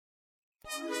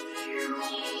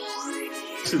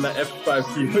That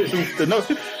F5 key. No,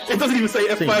 it doesn't even say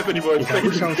F5 anymore. I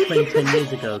wish I was playing 10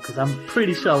 years ago, because I'm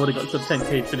pretty sure I would have got some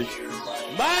 10k finish.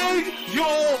 Mind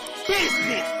your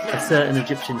business! A certain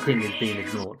Egyptian king is being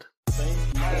ignored.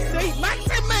 Saint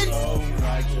Maximin!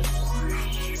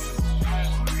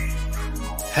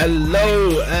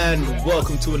 Hello and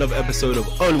welcome to another episode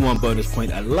of Only One Bonus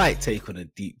Point, a light take on a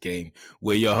deep game.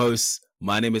 We're your hosts.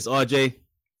 My name is RJ.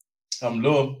 I'm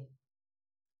Law.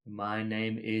 My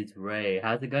name is Ray.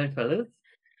 How's it going, fellas?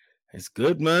 It's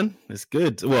good, man. It's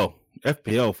good. Well,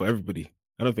 FPL for everybody.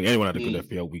 I don't think anyone had a good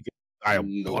FPL week.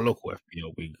 Diabolical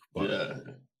FPL week. But Yeah.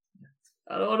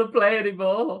 I don't want to play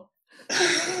anymore.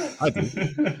 I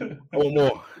do. I want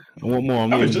more.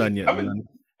 I'm not even done yet.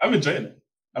 I'm enjoying it.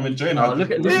 I'm enjoying it. Oh, look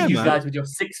at you guys with your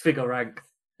 6-figure rank.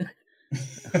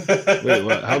 Wait,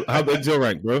 what? How big's your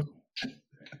rank, bro?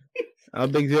 How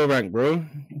big's your rank, bro?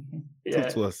 Yeah.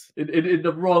 Talk to us. In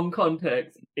the wrong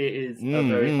context, it is a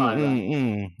very high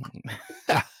rank.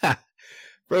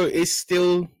 Bro, it's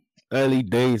still early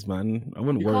days, man. I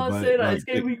wouldn't worry about it. You can't say that. It's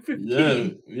game week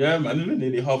 15. Yeah, man. We're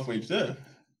nearly halfway there.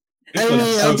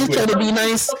 I'm just trying to be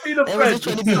nice. Stop being a friend.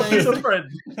 Stop being a friend.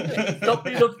 Stop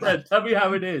being a friend. Tell me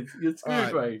how it is. You're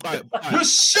screwed, right? You're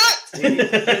shut!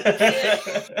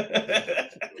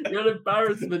 You're an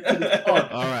embarrassment to this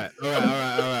pod. All right.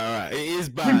 It is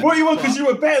bad. We brought you on because you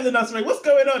were better than us, mate. What's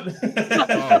going on?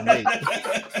 Oh, mate.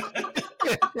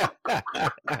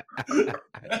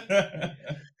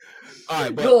 All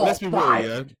right, but let's be real,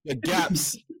 yeah. The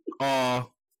gaps are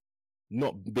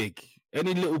not big.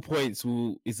 Any little points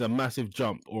is a massive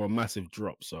jump or a massive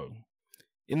drop. So,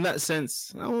 in that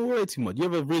sense, I don't worry too much. You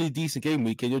have a really decent game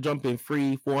week and you're jumping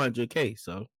 300-400k.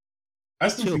 So, I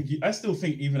still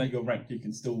think even at your rank, you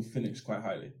can still finish quite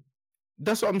highly.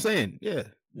 That's what I'm saying. Yeah.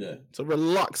 So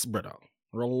relax, brother.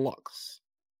 Relax.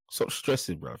 Stop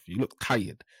stressing, bro. You look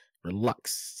tired.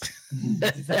 Relax.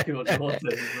 That's exactly what I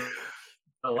wanted.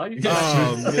 Oh, why are you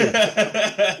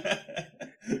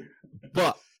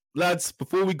But lads,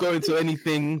 before we go into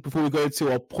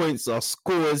our points, our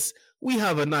scores, we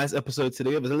have a nice episode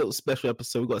today. It was a little special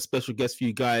episode. We've got a special guest for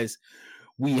you guys.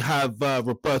 We have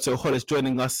Roberto Hollis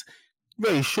joining us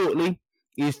very shortly.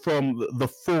 He's from the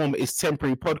Form is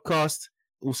Temporary podcast,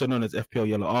 also known as FPL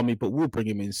Yellow Army, but we'll bring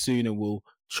him in soon and we'll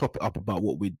chop it up about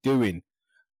what we're doing.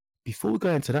 Before we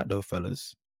go into that though,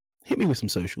 fellas, hit me with some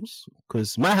socials,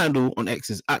 because my handle on X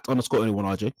is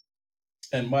 @_only1RJ.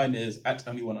 And mine is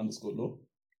 @only1_law.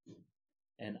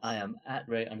 And I am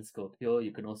 @Ray_Pure.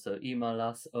 You can also email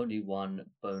us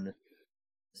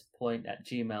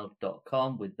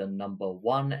only1bonuspoint@gmail.com with the number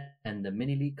 1 and the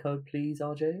mini league code, please,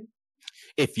 RJ.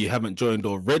 If you haven't joined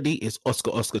already, it's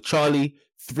Oscar Charlie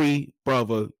 3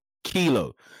 Bravo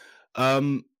Kilo.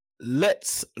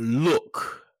 Let's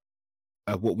look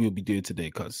at what we'll be doing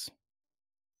today, cuz.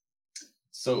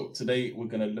 So today we're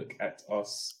going to look at our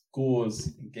scores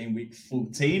in game week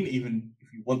 14, even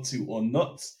if you want to or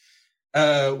not.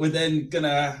 We're then going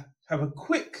to have a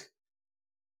quick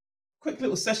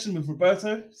little session with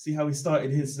Roberto, see how he started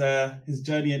his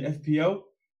journey in FPL.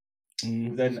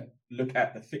 We'll then look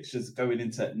at the fixtures going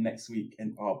into next week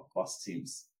in our bus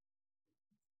teams.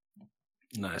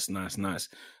 Nice.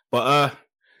 But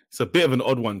it's a bit of an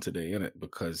odd one today, isn't it?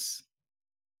 Because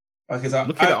I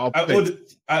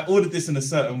ordered this in a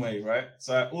certain way, right?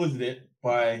 So I ordered it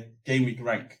by game week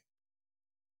rank.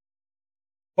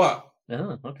 But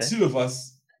two of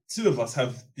us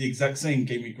have the exact same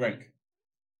game week rank,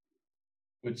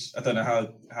 which I don't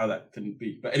know how that can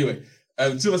be. But anyway,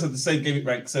 two of us have the same game week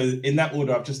rank. So in that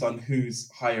order, I've just done who's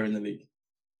higher in the league.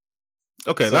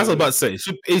 Okay, that's what I was about to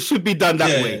say. It should be done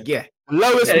that way. Yeah.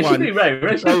 Lowest one. Should be right.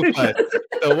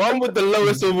 The one with the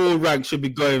lowest overall rank should be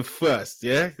going first.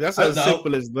 Yeah, that's as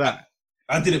simple as that.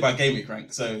 I did it by game week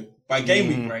rank. So by game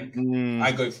week rank,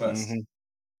 I go first.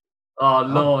 Oh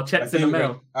no! Checks in the mail.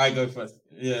 Rank, I go first.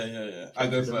 Yeah. I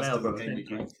go first as a game week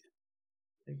rank.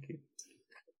 Thank you.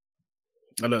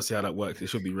 I don't see how that works. It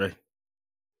should be Ray.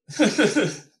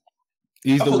 He's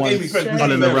the one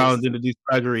running around in the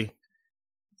disparagatory.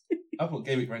 I thought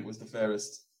game week rank was the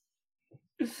fairest.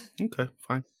 Okay,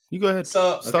 fine. You go ahead.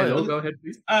 So, go ahead,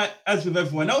 please. As with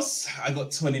everyone else, I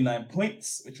got 29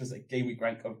 points, which was a game week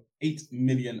rank of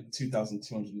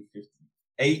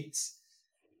 8,002,258.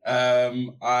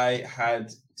 I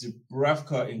had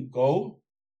Dubravka in goal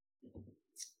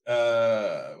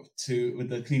with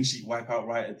the clean sheet wipeout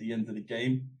right at the end of the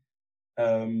game.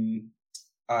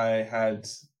 I had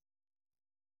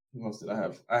Who else did I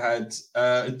have? I had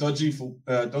Doggy for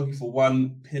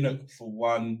 1, Pinnock for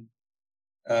 1,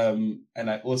 And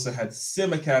I also had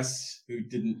Tsimikas, who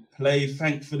didn't play,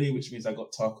 thankfully, which means I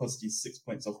got Tarkowski 6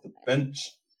 points off the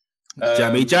bench.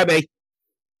 Jammy.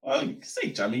 Well, you can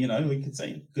say jammy, you know, we could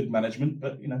say good management,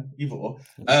 but, you know, either or.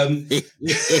 And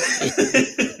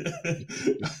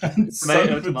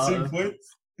Son for 2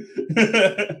 points.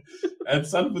 And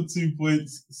Son for 2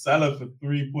 points, Salah for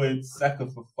 3 points, Saka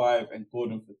for 5, and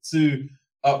Gordon for 2.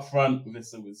 Up front,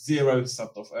 Vissa was 0,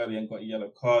 subbed off early and got a yellow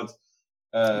card.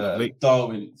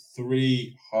 Darwin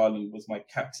 3, Haaland was my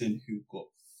captain, who got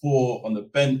 4 on the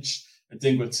bench.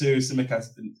 Adingra 2,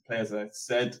 Tsimikas didn't play, as I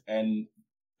said, and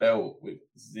Bell with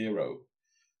 0.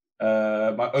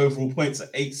 My overall points at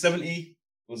 870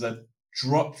 was a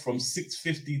drop from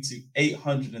 650 to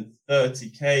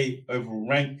 830k overall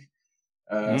rank.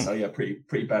 So yeah,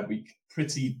 pretty bad week.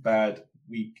 Pretty bad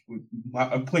week.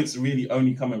 My points are really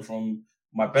only coming from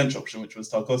my bench option, which was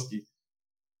Tarkowski.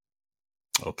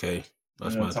 Okay,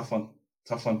 that's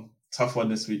tough one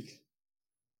this week.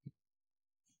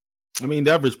 I mean,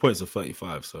 the average points are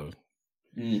 35, so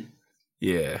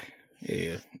yeah.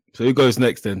 So who goes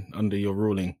next then under your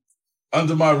ruling?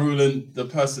 Under my ruling, the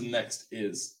person next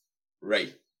is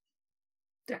Ray.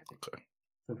 Okay.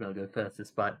 I'm going to go first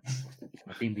despite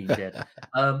my team being dead.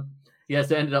 Yeah,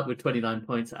 so ended up with 29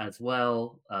 points as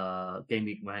well. Game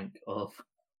week rank of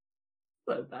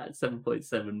about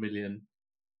 7.7 million.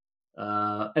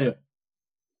 Anyway,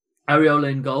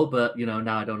 Areola in goal, but you know,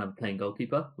 now I don't have a playing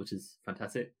goalkeeper, which is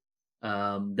fantastic.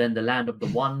 Then the land of the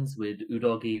ones with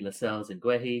Udogi, Lascelles, and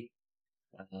Guehi.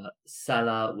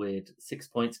 Salah with 6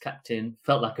 points, captain.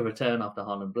 Felt like a return after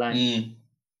Haaland blank.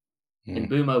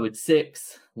 Mbeumo with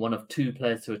 6, one of 2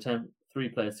 players to return, 3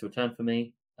 players to return for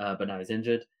me, but now he's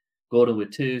injured. Gordon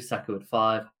with 2, Saka with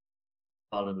 5,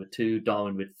 Haaland with 2,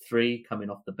 Darwin with 3,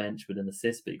 coming off the bench with an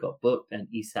assist, but he got booked, and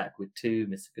Isak with 2,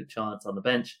 missed a good chance on the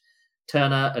bench.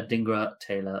 Turner, Adingra,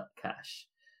 Taylor, Cash.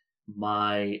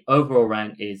 My overall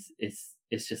rank is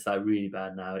just like really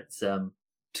bad now. It's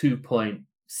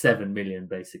 2.7 million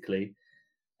basically,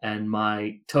 and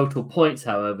my total points,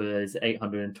 however, is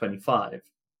 825.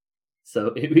 So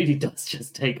it really does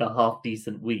just take a half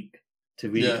decent week to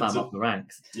really climb up the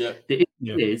ranks. Yeah. The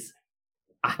issue is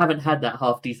I haven't had that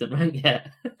half decent rank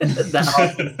yet. That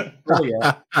half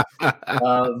yet.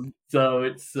 So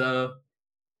it's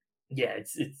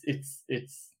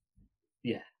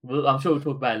yeah. Well, I'm sure we'll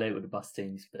talk about it later with the bus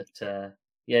teams, but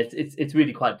yeah, it's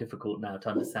really quite difficult now to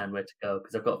understand where to go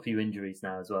because I've got a few injuries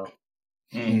now as well.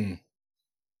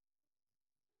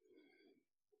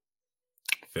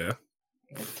 Fair.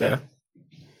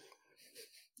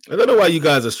 I don't know why you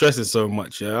guys are stressing so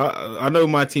much. Yeah, I know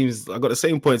my team's. I got the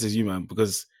same points as you, man,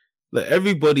 because like,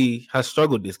 everybody has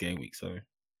struggled this game week. So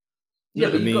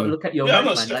yeah, but you've got to look at your rank,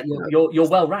 man. Like, you're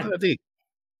well ranked,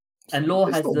 and Law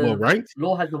has the well ranked.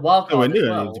 Law has the wild card as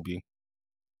well. To be.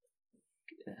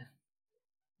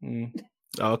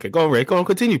 Oh, okay, go on, Ray. Go on,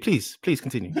 continue, please. Please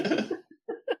continue.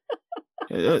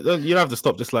 You don't have to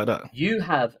stop just like that. You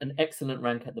have an excellent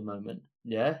rank at the moment,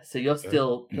 yeah? So you're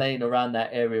still playing around that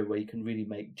area where you can really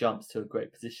make jumps to a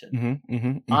great position.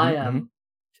 I am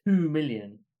 2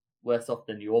 million worse off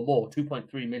than you, or more,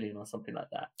 2.3 million or something like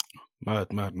that. Mad.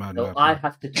 So I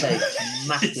have to take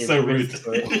massive so rude. risks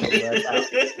for it to work out.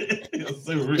 You're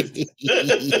so rude.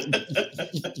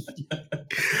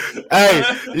 Hey,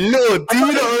 Lord, do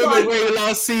you not remember Ray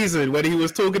last season when he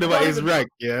was talking about his rank,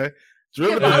 yeah? Do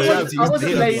you remember the jabs he used to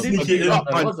hit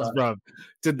bruv?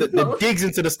 The digs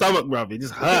into the stomach, bruv. It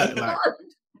just hurt. Like.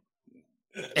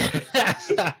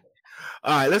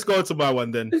 All right, let's go on to my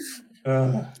one then.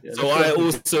 So I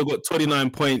also got 29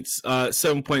 points,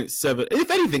 7.7.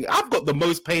 If anything, I've got the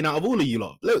most pain out of all of you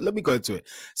lot. Let me go into it.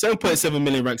 7.7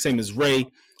 million rank, same as Ray.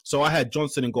 So I had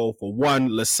Johnson in goal for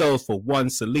 1, Lascelles for 1,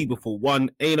 Saliba for 1.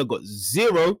 Aina got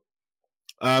 0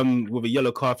 with a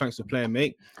yellow card, thanks for playing,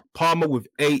 mate. Palmer with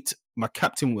 8. My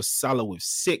captain was Salah with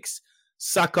 6.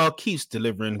 Saka keeps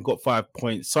delivering, got 5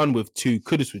 points. Son with 2,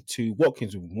 Kudus with 2,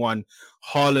 Watkins with 1,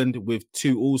 Haaland with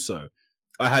 2 also.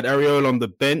 I had Areola on the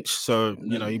bench, so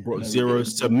you know he brought 0.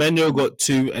 Semenyo got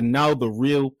 2, and now the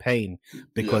real pain,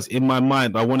 because in my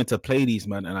mind I wanted to play these,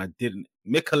 man, and I didn't.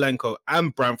 Mikalenko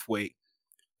and Branthwaite,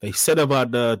 they said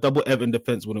about the double Everton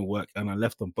defense wouldn't work, and I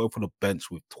left them both on the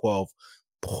bench with 12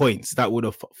 points. That would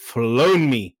have flown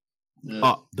me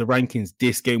up the rankings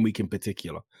this game week in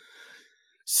particular.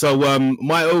 So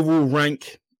my overall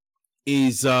rank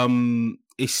is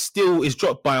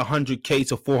dropped by 100k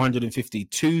to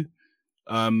 452.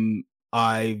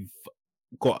 I've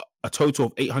got a total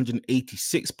of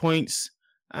 886 points,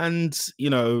 and you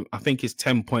know I think it's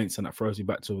 10 points, and that throws me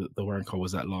back to the rank I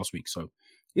was at last week. So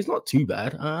It's not too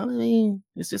bad. I mean,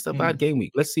 it's just a bad game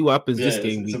week. Let's see what happens this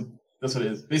game week. That's what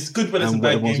it is. It's good when it's a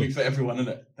bad game week for everyone,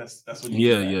 isn't it? That's what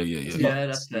you Yeah. Yeah,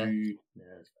 that's fair.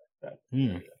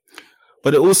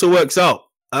 But it also works out.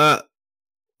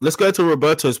 Let's go to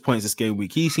Roberto's points this game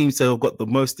week. He seems to have got the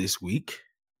most this week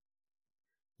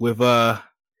with a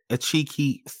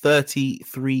cheeky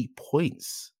 33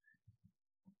 points.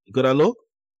 You got that, Lo?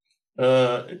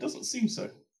 It doesn't seem so.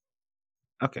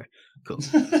 Okay, cool.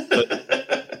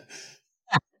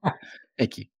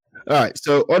 Thank you. All right,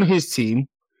 so on his team,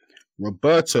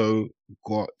 Roberto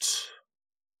got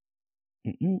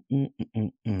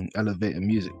elevator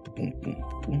music.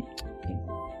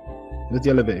 Where's the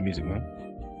elevator music, man?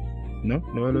 No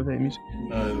elevator music.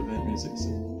 No elevator music.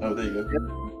 Oh, there you go.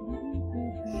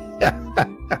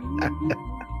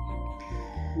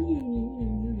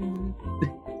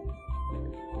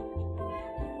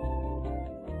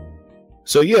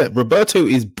 So yeah, Roberto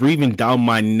is breathing down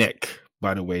my neck.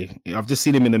 By the way, I've just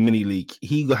seen him in the mini league.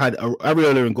 He had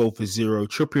Areola in goal for 0,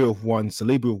 Trippier with 1,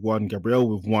 Saliba with 1, Gabriel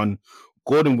with 1,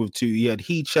 Gordon with 2. He had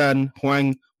Hee-Chan,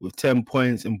 Hwang with 10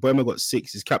 points, and Mbeumo got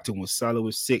 6. His captain was Salah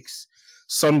with 6,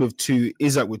 Son with 2,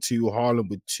 Isaac with 2, Haaland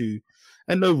with 2,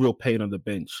 and no real pain on the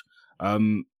bench.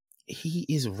 He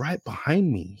is right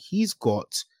behind me. He's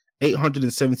got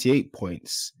 878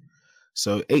 points.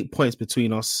 So 8 points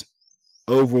between us.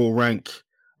 Overall rank,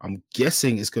 I'm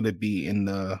guessing it's going to be in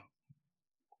the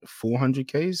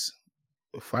 400Ks,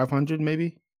 500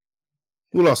 maybe.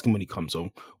 We'll ask him when he comes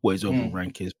on what his overall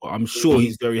rank is, but I'm sure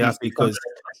he's very happy because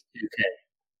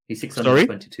he's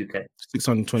 622K.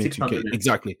 622K,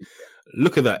 exactly.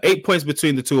 Look at that, 8 points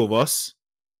between the two of us.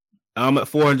 I'm at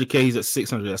 400K, he's at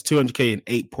 600. That's 200K in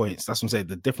 8 points. That's what I'm saying.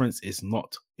 The difference is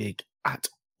not big at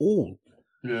all.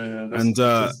 Yeah,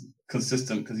 that's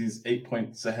consistent because he's 8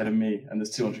 points ahead of me, and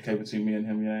there's 200K between me and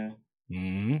him. Yeah.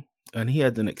 And he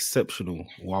had an exceptional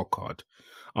wild card.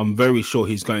 I'm very sure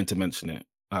he's going to mention it.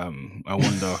 I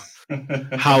wonder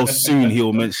how soon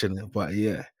he'll mention it, but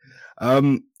yeah.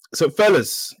 So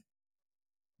fellas,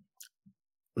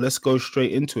 let's go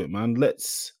straight into it, man.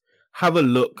 Let's have a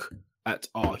look at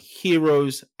our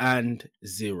heroes and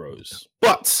zeros.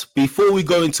 But before we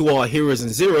go into our heroes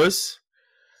and zeros,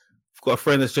 I've got a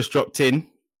friend that's just dropped in.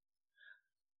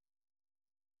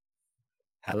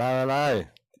 Hello.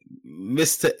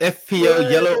 Mr.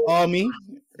 FPL Yellow Army.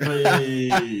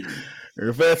 Hey.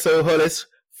 Roberto Hollis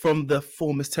from the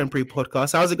Formers Temporary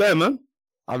Podcast. How's it going, man?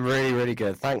 I'm really, really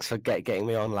good. Thanks for getting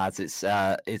me on, lads. It's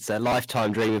a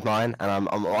lifetime dream of mine, and I'm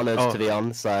honoured to be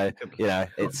on. So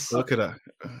it's look at that.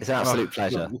 It's an absolute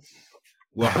pleasure.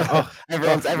 Wow!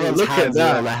 Everyone's hands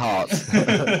are on their hearts.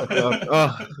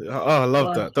 I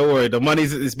love that. Don't worry, the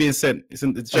money's being sent. It's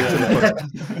checked in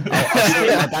the I'll see it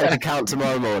in my bank account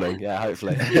tomorrow morning. Yeah,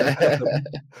 hopefully.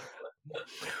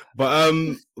 But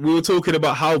we were talking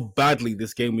about how badly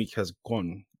this game week has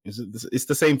gone. It's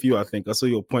the same for you, I think. I saw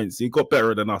your points. You got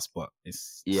better than us, but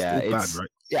it's still bad, right?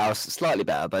 Yeah, I was slightly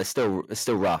better, but it's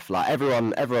still rough. Like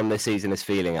everyone this season is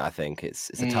feeling it. I think it's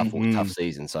a tough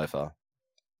season so far.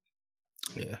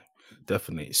 Yeah,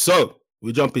 definitely. So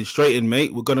we're jumping straight in,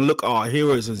 mate. We're gonna look at our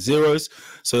heroes and zeros.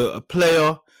 So a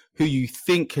player who you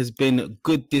think has been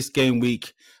good this game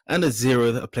week, and a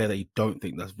zero, a player that you don't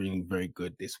think that's being very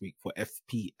good this week for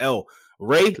FPL.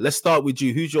 Ray, let's start with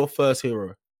you. Who's your first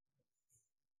hero?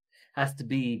 Has to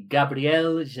be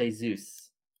Gabriel Jesus.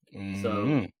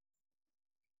 So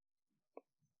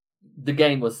the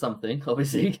game was something,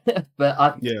 obviously, but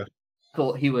I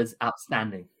thought he was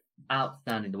outstanding.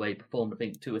 The way he performed. I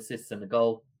think 2 assists and a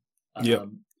goal.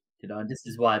 And this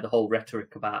is why the whole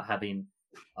rhetoric about having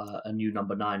a new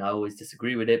number 9, I always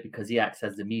disagree with it, because he acts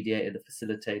as the mediator, the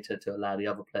facilitator to allow the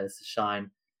other players to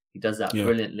shine. He does that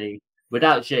brilliantly.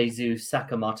 Without Jesus,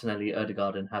 Saka, Martinelli,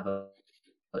 Odegaard, and Havertz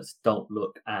don't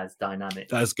look as dynamic.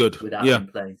 That's good. Without him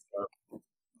playing. So,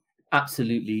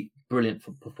 absolutely brilliant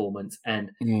performance,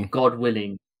 and God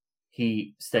willing,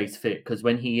 he stays fit, because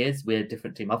when he is, we're a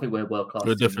different team. I think we're world class.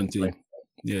 We're a different team.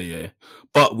 Yeah.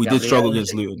 But we did struggle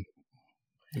against Luton.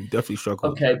 We definitely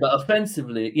struggled. Okay, but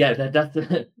offensively, that's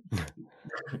the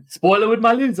spoiler with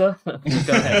my loser. Go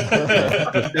ahead.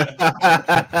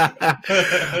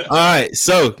 All right,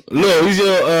 so Lo, who's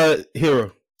your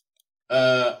hero?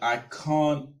 I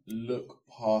can't look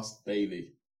past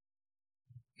Bailey.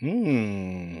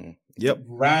 Yep.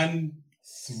 Ran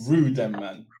through them,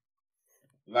 man.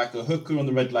 Like a hooker on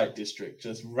the red light district,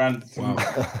 just ran through.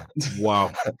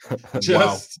 Wow. I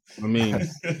mean,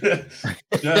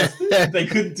 they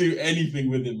couldn't do anything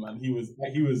with him, man. He was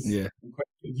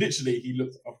literally, he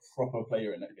looked a proper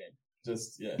player in that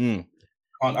game.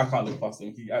 I can't look past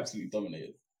him. He absolutely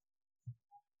dominated.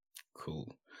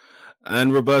 Cool.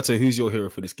 And Roberto, who's your hero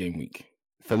for this game week?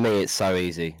 For me, it's so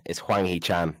easy. It's Hwang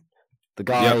Hee-chan. The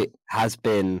guy has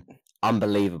been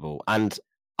unbelievable, and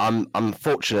I'm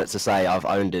fortunate to say I've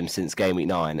owned him since game week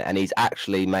 9, and he's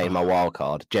actually made my wild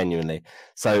card genuinely.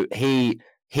 So he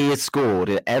has scored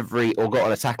in got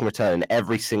an attacking return in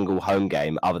every single home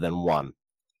game other than one.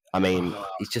 I mean,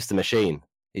 he's just a machine.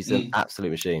 He's an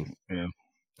absolute machine. Yeah.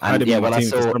 And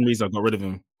for some reason I got rid of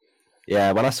him.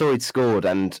 Yeah, when I saw he'd scored,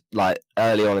 and like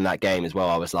early on in that game as well,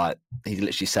 I was like, he's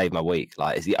literally saved my week.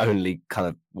 Like, he's the only kind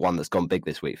of one that's gone big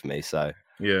this week for me. So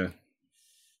yeah,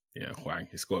 Hwang.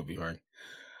 It's got to be Hwang.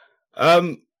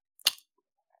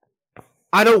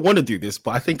 I don't want to do this,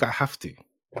 but I think I have to.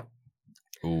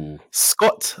 Ooh.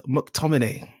 Scott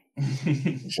McTominay.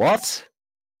 What?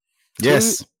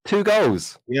 Yes. Two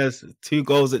goals. Yes, 2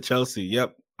 goals at Chelsea.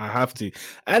 Yep, I have to.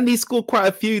 And he scored quite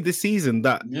a few this season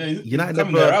that United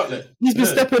never... their outlet. He's been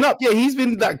stepping up. Yeah, he's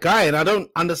been that guy, and I don't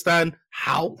understand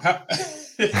how. How?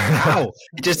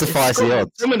 It just defies the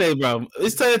odds. McTominay, bro.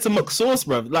 It's turning to McSauce,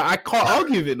 bro. Like, I can't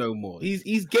argue with it no more.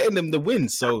 He's getting them the win,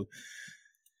 so...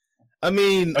 I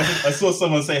mean, I saw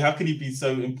someone say, "How can he be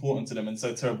so important to them and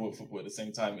so terrible at football at the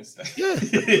same time?" It's like...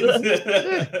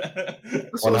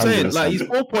 That's what I'm saying. Like, he's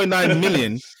 4.9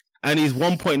 million and he's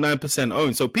 1.9%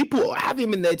 owned. So people have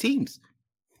him in their teams.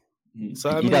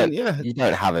 So I mean, you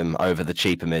don't have him over the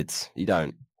cheaper mids. You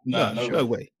don't. No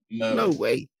way. No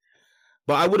way.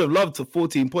 But I would have loved to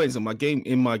 14 points in my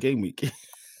game week.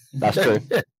 That's true.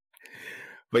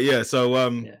 But yeah,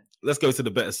 so let's go to the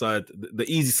better side, the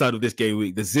easy side of this game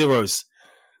week, the zeros.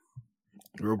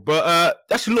 But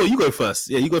actually, no, you go first.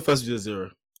 Yeah, you go first with your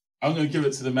 0. I'm going to give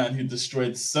it to the man who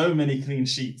destroyed so many clean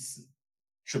sheets,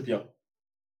 Trippier.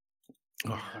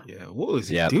 Oh, yeah, what was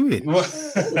he doing? Two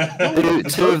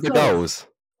of the goals.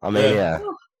 I mean,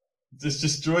 just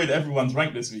destroyed everyone's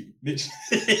rank this week,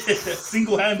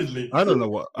 single-handedly. I don't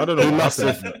know.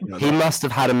 He must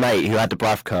have had a mate who had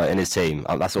Dubravka in his team.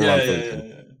 That's all I'm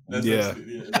thinking. Yeah.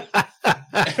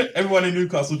 Everyone in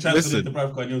Newcastle transferred into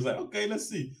Dubravka, and he was like, "Okay, let's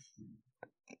see."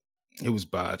 It was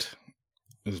bad.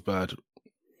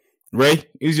 Ray,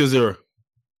 who's your 0?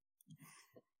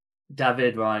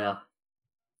 David Raya.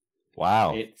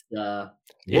 Wow. It's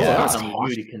that's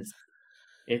really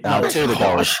two of the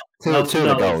goals. Two of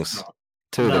the goals.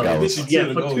 Two of the goals.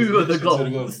 Yeah, for 2 of the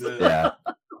goals. Yeah.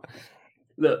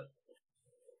 Look,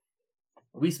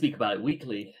 we speak about it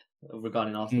weekly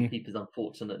regarding Arsenal keepers,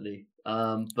 unfortunately.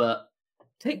 But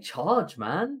take charge,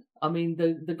 man. I mean,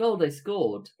 the goal they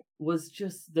scored was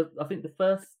just I think the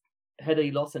first header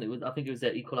he lost, and it was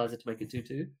their equaliser to make it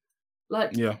 2-2.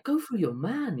 Like, go for your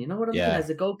man. You know what I mean? As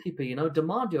a goalkeeper,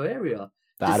 demand your area.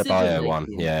 The Adebayo one.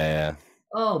 Yeah.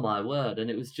 Oh my word! And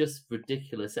it was just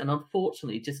ridiculous. And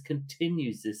unfortunately, it just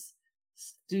continues this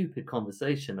stupid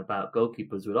conversation about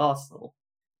goalkeepers with Arsenal.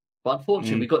 But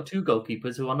unfortunately, we've got 2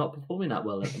 goalkeepers who are not performing that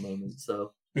well at the moment.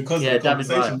 So because of the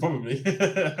conversation, probably.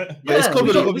 It's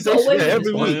covered the conversation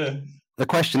every week. The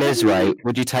question is, Ray,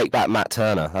 would you take back Matt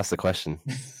Turner? That's the question.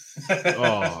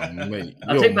 Oh, mate.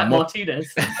 I'll take back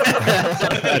Martinez.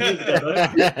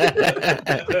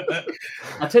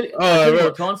 I'll tell you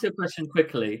what, to answer your question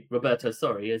quickly, Roberto,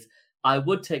 is I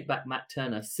would take back Matt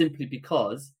Turner simply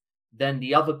because then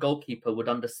the other goalkeeper would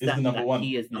understand that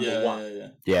he is number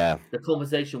 1. Yeah. The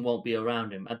conversation won't be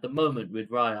around him. At the moment with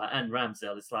Raya and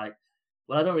Ramsdale, it's like,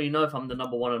 well, I don't really know if I'm the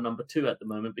number 1 or number 2 at the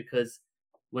moment, because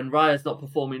when Raya's not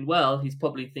performing well, he's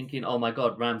probably thinking, oh my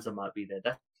God, Ramsdale might be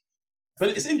there. But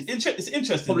it's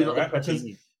interesting, there, right? Because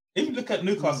if you look at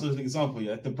Newcastle as an example,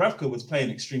 Dubravka was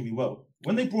playing extremely well.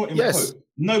 When they brought in Pope,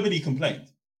 nobody complained.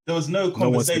 There was no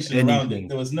conversation around it.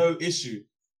 There was no issue.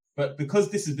 But because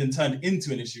this has been turned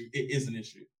into an issue, it is an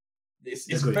issue.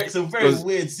 It's a very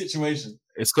weird situation.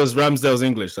 It's because Ramsdale's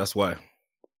English, that's why.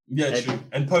 Yeah, true.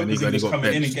 And Pope was English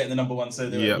coming in and getting the number 1, so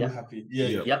they were happy.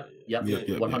 Yep,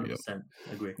 100%.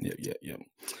 Agree. Yeah.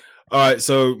 All right,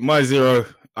 so my 0,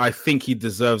 I think he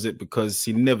deserves it because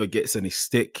he never gets any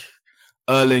stick.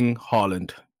 Erling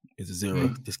Haaland is a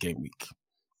 0 this game week.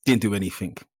 Didn't do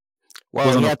anything.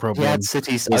 Well, he had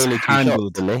City's only 2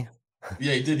 shots, didn't he?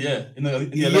 Yeah, he did. Yeah, in the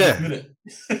 11th minute.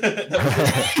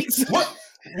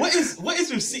 What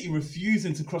is with City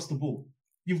refusing to cross the ball?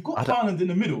 You've got Haaland in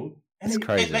the middle, and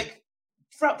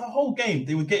throughout the whole game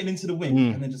they were getting into the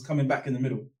wing and then just coming back in the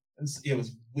middle. It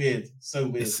was weird, so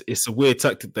weird. It's a weird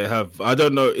tactic they have. I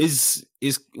don't know. Was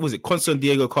it Constant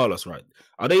Diego Carlos, right?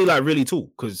 Are they like really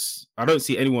tall? Because I don't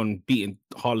see anyone beating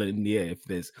Haaland in the air if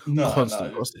there's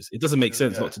constant crosses. It doesn't make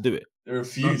sense not to do it. They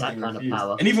refused. That kind of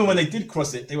power. And even when they did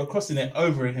cross it, they were crossing it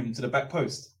over him to the back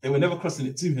post. They were never crossing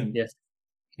it to him. Yes.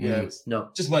 Yeah. No.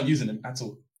 Just weren't using him at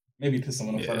all. maybe piss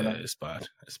someone off. I don't know. It's bad.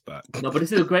 It's bad. No, but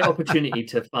this is a great opportunity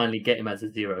to finally get him as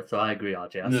a 0. So I agree,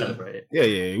 RJ. I celebrate it.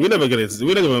 Yeah. We're never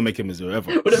gonna make him a 0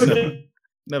 ever.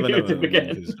 Never.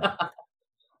 Again.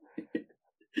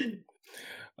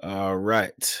 All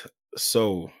right.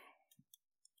 So,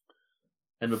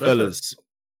 And fellas.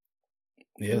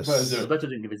 Yes. Roberto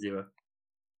didn't give a 0.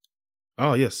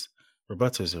 Oh yes,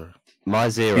 Roberto 0. My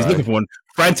 0. He's looking for one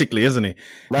frantically, isn't he?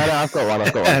 No, I've got one.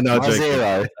 No,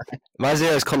 my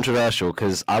 0 is controversial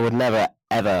because I would never,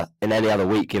 ever, in any other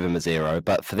week, give him a 0.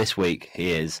 But for this week,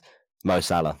 he is Mo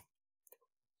Salah.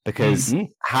 Because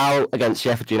how against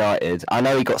Sheffield United, I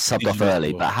know he got subbed off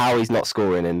early, but how he's not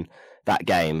scoring in that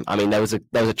game. I mean, there was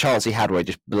a chance he had where he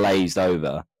just blazed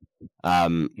over. I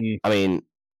mean,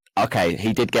 okay,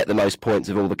 he did get the most points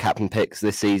of all the captain picks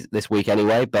this week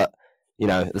anyway, but you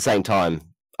know, at the same time,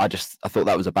 I thought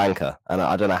that was a banker, and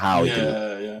I don't know how.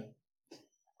 Yeah.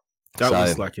 That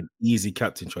was like an easy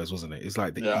captain choice, wasn't it? It's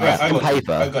like on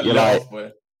paper, you're like,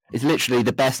 it's literally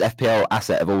the best FPL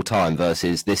asset of all time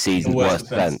versus this season's worst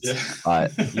defense. Yeah.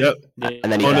 Yep.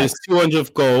 And then on his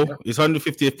 200th goal, his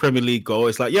 150th Premier League goal,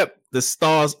 it's like, yep, the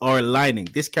stars are aligning.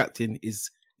 This captain it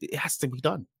has to be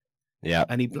done. Yeah.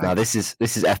 And he now this is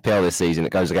FPL this season.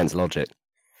 It goes against logic.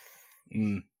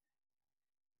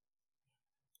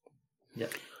 Yeah.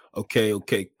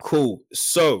 Okay, cool.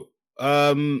 So,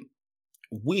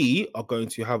 we are going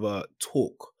to have a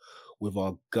talk with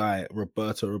our guy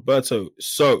Roberto. Roberto,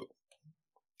 so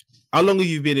how long have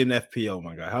you been in FPL,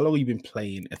 my guy? How long have you been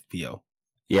playing FPL?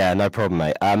 Yeah, no problem,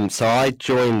 mate. So I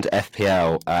joined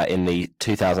FPL in the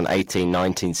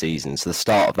 2018-19 season, so the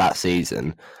start of that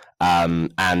season.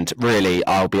 And really,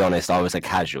 I'll be honest, I was a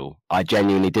casual. I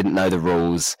genuinely didn't know the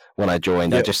rules when I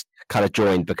joined. I just kind of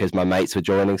joined because my mates were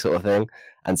joining, sort of thing.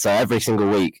 And so every single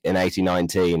week in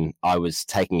 18-19, I was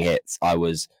taking hits. I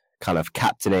was kind of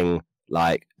captaining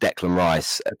like Declan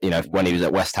Rice, you know, when he was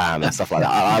at West Ham and stuff like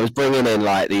that. I was bringing in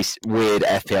like these weird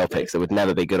FPL picks that would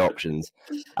never be good options.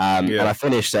 And I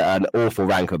finished at an awful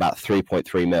rank of about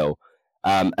 3.3 mil.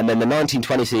 And then the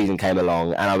 1920 season came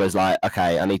along and I was like,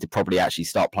 okay, I need to probably actually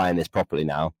start playing this properly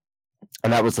now.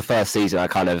 And that was the first season I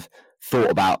kind of thought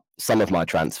about some of my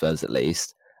transfers at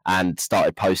least and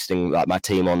started posting like my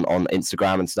team on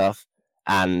Instagram and stuff.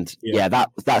 And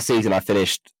that season I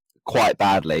finished quite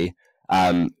badly.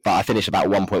 But I finished about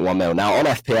 1.1 mil. Now on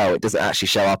FPL, it doesn't actually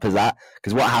show up as that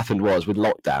because what happened was with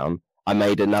lockdown, I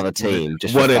made another team.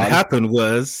 Just what had happened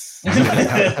was I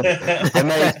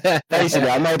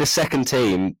made a second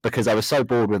team because I was so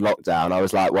bored with lockdown. I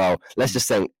was like, well, let's just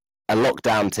think a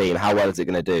lockdown team. How well is it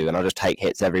going to do? And I'll just take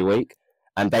hits every week.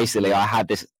 And basically, I had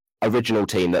this original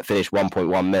team that finished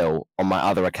 1.1 mil on my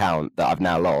other account that I've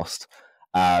now lost.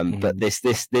 But this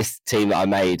team that I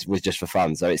made was just for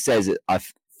fun. So it says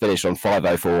I've finished on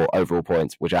 504 overall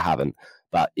points, which I haven't.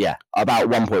 But yeah, about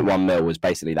 1.1 mil was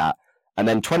basically that. And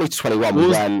then 2021 was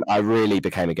when I really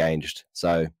became engaged.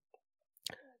 So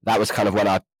that was kind of when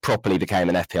I properly became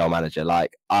an FPL manager.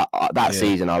 Like that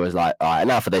season, I was like, all right,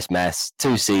 enough of this mess.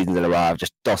 2 seasons in a row, I've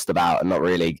just dossed about and not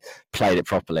really played it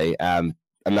properly. And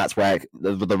that's where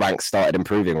the ranks started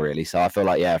improving, really. So I feel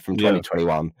like, from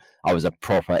 2021, I was a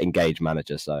proper engaged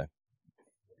manager. So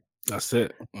that's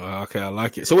it. Okay, I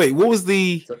like it. So wait, what was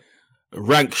the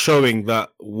rank showing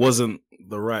that wasn't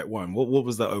the right one? What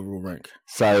was that overall rank?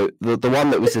 So the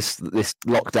one that was this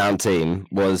lockdown team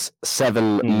was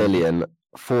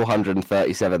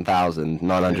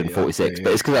 7,437,946.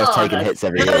 But it's because I was taking hits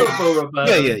every week.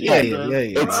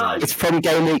 It's from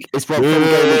game week. It's from game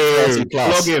week 30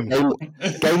 plus. Game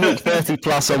week 30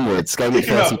 plus onwards. Game week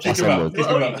 30 plus onwards.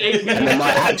 And then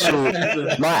my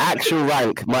actual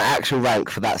rank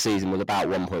for that season was about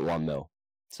 1.1 mil.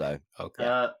 So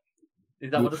okay. Is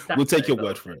that what the stats we'll take your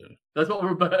word for it. That's what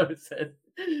Roberto said.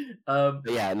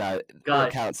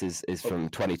 What counts is from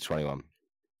 2021.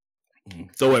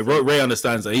 So wait, Ray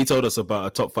understands that. He told us about a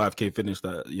top 5k finish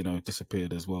that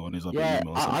disappeared as well on his other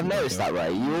email. I've noticed that,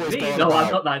 Ray. You always I'm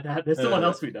not like that. There's someone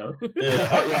else we know.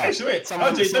 Actually, wait,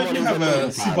 RJ, don't you have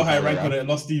a super high rank on it?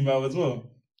 Lost email as well.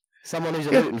 Someone who's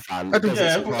a Luton fan.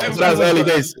 That's early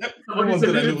days. Everyone's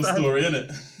got a little story, isn't it?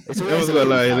 It's always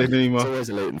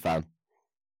a Luton fan.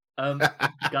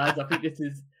 Guys, I think this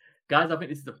is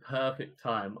the perfect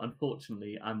time.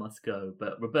 Unfortunately, I must go.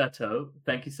 But Roberto,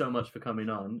 thank you so much for coming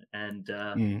on. And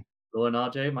Law and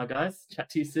RJ, my guys, chat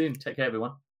to you soon. Take care,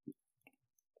 everyone.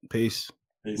 Peace.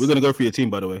 We're going to go for your team,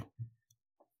 by the way.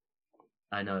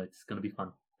 I know, it's going to be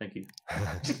fun. Thank you.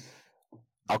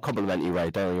 I'll compliment you, Ray.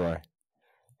 Don't worry.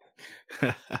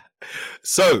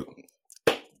 So,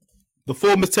 the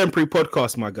Former Temporary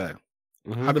podcast, my guy.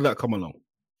 Mm-hmm. How did that come along?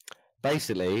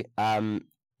 Basically, I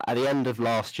at the end of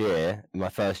last year, my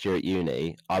first year at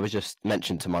uni, I was just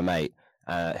mentioned to my mate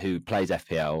who plays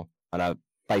FPL, and I've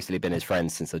basically been his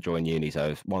friend since I joined uni.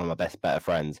 So one of my better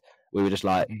friends. We were just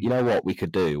like, you know what we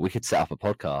could do? We could set up a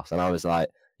podcast. And I was like,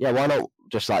 yeah, why not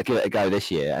just like give it a go this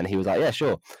year? And he was like, yeah,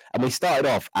 sure. And we started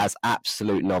off as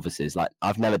absolute novices. Like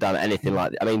I've never done anything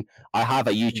like that. I mean, I have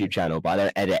a YouTube channel, but I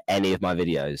don't edit any of my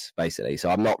videos basically. So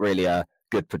I'm not really a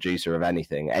good producer of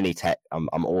anything, any tech. I'm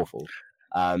awful.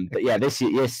 But yeah, this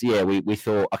year we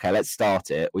thought, okay, let's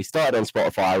start it. We started on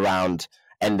Spotify around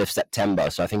end of September.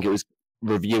 So I think it was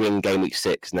reviewing game week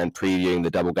 6 and then previewing the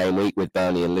double game week with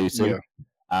Burnley and Luton. Yeah.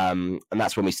 And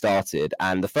that's when we started.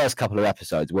 And the first couple of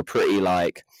episodes were pretty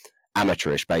like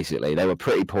amateurish, basically. They were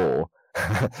pretty poor,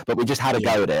 but we just had a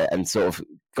go at it and sort of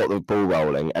got the ball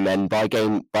rolling. And then by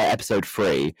episode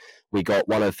 3, we got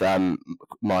one of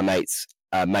my mates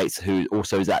who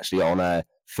also is actually on a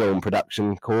film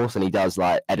production course, and he does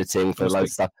like editing for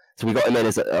loads of stuff. So we got him in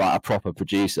as a proper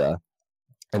producer.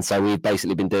 And so we've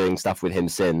basically been doing stuff with him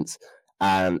since.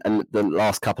 And the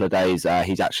last couple of days,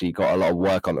 he's actually got a lot of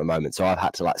work on at the moment, so I've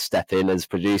had to like step in as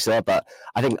producer. But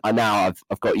I think I've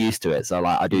got used to it, so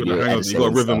like I do. You got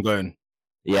a rhythm going.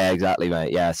 Yeah, exactly,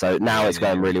 mate. Yeah, so now it's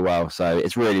going really well. So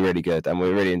it's really, really good, and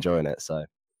we're really enjoying it. So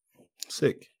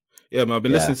sick. Yeah, man. I've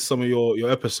been listening to some of your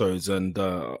episodes, and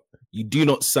you do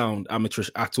not sound amateurish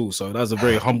at all. So that's a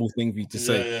very humble thing for you to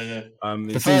say.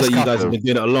 It seems like you guys have been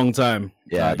doing it a long time.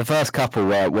 Yeah, the first couple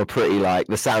were pretty like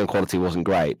the sound quality wasn't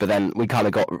great, but then we kind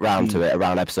of got round to it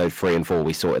around episode 3 and 4.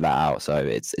 We sorted that out, so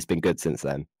it's been good since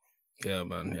then. Yeah,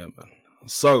 man.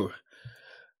 So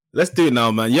let's do it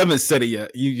now, man. You haven't said it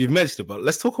yet. You've mentioned it, but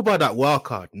let's talk about that wild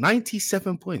card.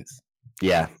 97 points.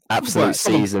 Yeah, absolute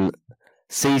season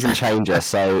changer.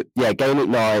 So yeah, game week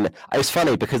 9. It's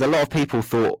funny because a lot of people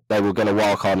thought they were going to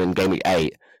wildcard in game week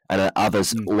 8, and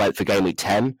others wait for game week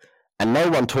 10, and no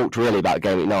one talked really about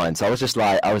game week 9. So I was just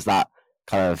like, I was that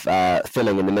kind of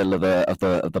filling in the middle of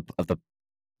the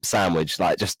sandwich,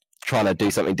 like just trying to do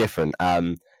something different.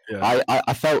 I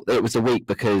felt it was a week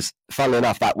because, funnily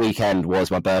enough, that weekend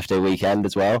was my birthday weekend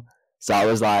as well. So I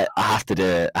was like, I have to do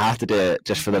it. I have to do it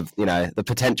just for the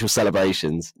potential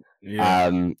celebrations. Yeah.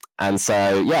 And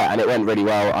so, yeah, and it went really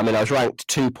well. I mean, I was ranked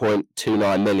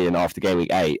 2.29 million after game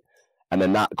week 8, and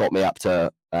then that got me up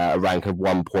to a rank of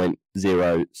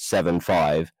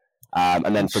 1.075.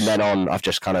 And then from then on, I've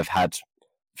just kind of had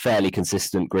fairly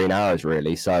consistent green arrows,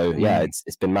 really. So, yeah,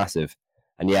 it's been massive.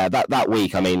 And yeah, that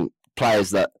week, I mean,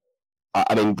 players that,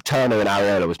 Turner and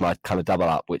Areola was my kind of double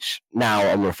up, which now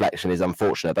on reflection is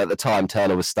unfortunate. But at the time,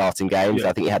 Turner was starting games.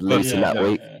 I think he had Luton that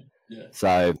week. Yeah.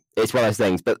 So it's one of those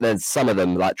things. But there's some of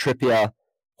them like Trippier,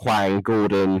 Hwang,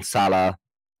 Gordon, Salah,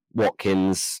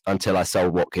 Watkins, until I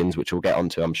sold Watkins, which we'll get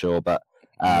onto, I'm sure. But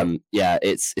they've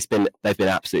been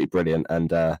absolutely brilliant.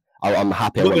 And I'm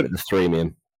happy I went with the 3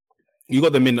 million. You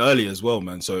got them in early as well,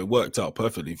 man, so it worked out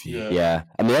perfectly for you. Yeah,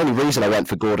 and the only reason I went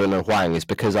for Gordon and Hwang is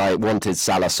because I wanted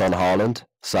Salah, Son, Haaland,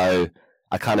 so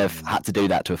I kind of had to do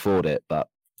that to afford it. But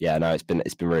yeah, no, it's been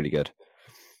really good.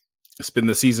 It's been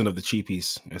the season of the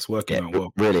cheapies. It's working out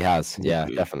well. It really has. Yeah,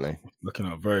 definitely. Working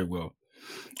out very well.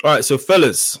 All right, so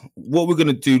fellas, what we're going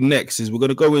to do next is we're going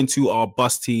to go into our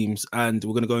bus teams, and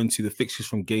we're going to go into the fixtures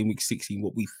from game week 16,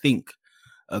 what we think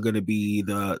are going to be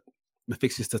the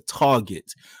fixtures to target.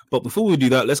 But before we do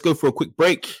that, let's go for a quick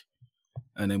break,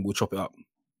 and then we'll chop it up.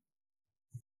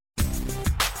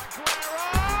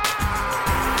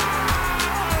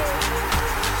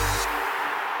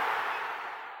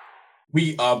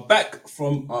 We are back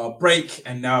from our break,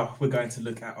 and now we're going to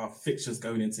look at our fixtures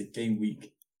going into game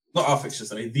week. Not our fixtures,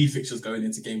 sorry, the fixtures going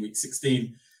into game week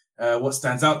 16. What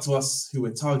stands out to us, who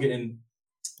we're targeting,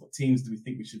 what teams do we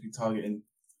think we should be targeting?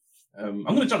 I'm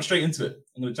going to jump straight into it.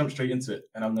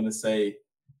 And I'm going to say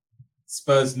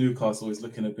Spurs Newcastle is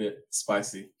looking a bit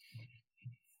spicy.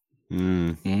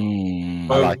 I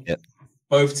like it.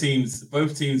 Both teams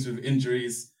with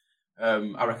injuries. I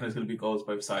reckon there's going to be goals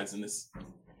both sides in this.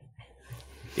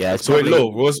 Yeah. So wait,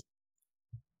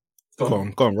 go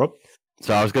on, Rob.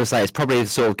 So I was going to say, it's probably the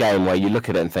sort of game where you look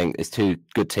at it and think it's two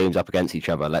good teams up against each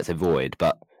other. Let's avoid.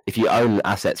 But if you own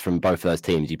assets from both of those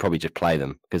teams, you probably just play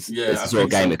them because it's the sort of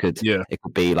game that could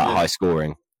be like high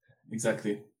scoring.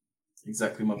 Exactly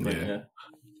my point. Yeah.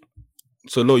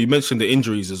 So, Lo, you mentioned the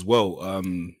injuries as well.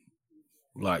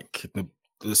 Like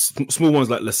the small ones,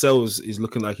 like Lascelles is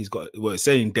looking like he's got, it's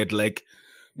saying dead leg,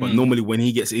 but normally when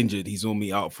he gets injured, he's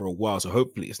normally out for a while. So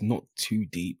hopefully it's not too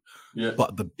deep. Yeah.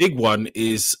 But the big one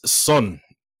is Son.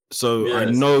 So I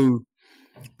know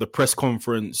the press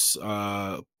conference,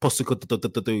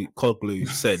 Postecoglou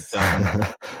said.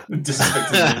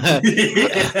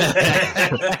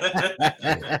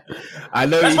 I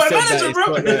know That's he my said manager,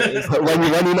 bro. when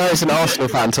you know it's an Arsenal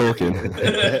fan talking.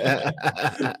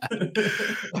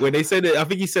 When they said it, I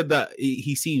think he said that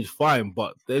he seems fine,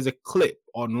 but there's a clip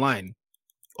online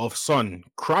of Son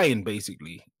crying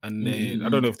basically, and I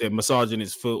don't know if they're massaging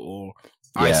his foot or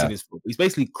icing his foot. He's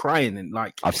basically crying, and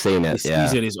like I've seen it. the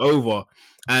season is over.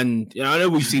 And I know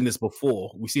we've seen this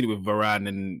before. We've seen it with Varane,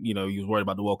 and he was worried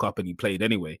about the World Cup, and he played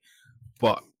anyway.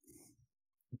 But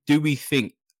do we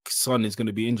think Son is going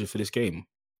to be injured for this game?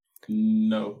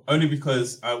 No, only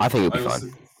because I think he'll be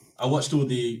fine. I watched all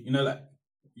the, like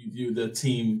you view the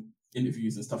team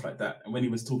interviews and stuff like that, and when he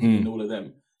was talking in all of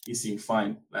them, he seemed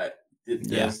fine. Like,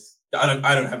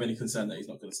 I don't have any concern that he's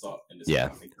not going to start in this. Yeah,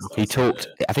 game. he talked.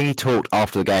 I think he talked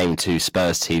after the game to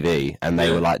Spurs TV, and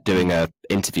they were like doing a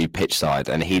interview pitch side,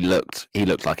 and he looked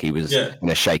like he was going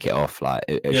to shake it off. Like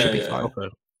it should be fine. Okay.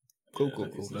 Cool.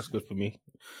 That's good for me.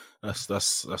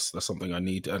 That's something I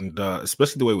need, and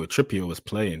especially the way where Trippier was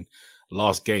playing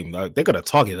last game. Like, they're going to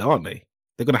target that, aren't they?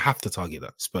 They're going to have to target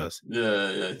that, Spurs.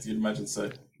 Yeah. You'd imagine so.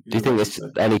 Do you think there's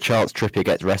any chance Trippier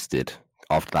gets rested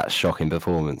after that shocking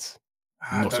performance?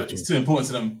 It's too important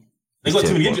to them. They got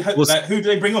too many injuries. Like, who do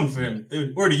they bring on for him? They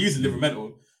were already using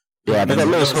Livermental. Yeah, they got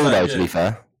Lewis Hall though, to be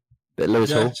fair. But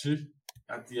Lewis Hall. True.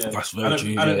 That's very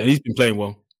true. He's been playing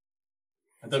well.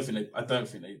 I don't think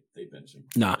they bench him.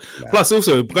 Nah. Plus,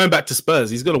 also going back to Spurs,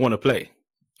 he's gonna want to play.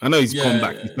 I know he's come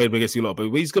back. He's played against you a lot,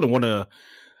 but he's gonna want to.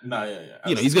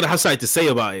 He's gonna have something to say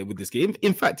about it with this game.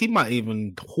 In fact, he might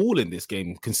even haul in this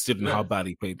game, considering how bad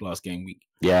he played last game week.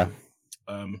 Yeah.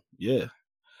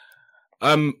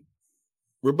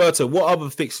 Roberto, what other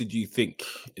fixture do you think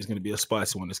is going to be a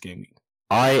spicy one this game week?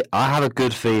 I have a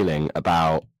good feeling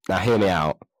about. Now, hear me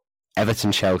out.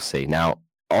 Everton Chelsea. Now,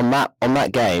 on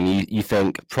that game, you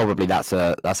think probably that's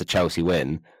a Chelsea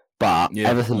win, but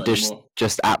Everton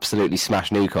just absolutely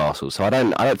smashed Newcastle. So I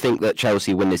don't think that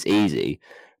Chelsea win this easy.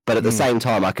 But at the same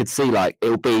time, I could see like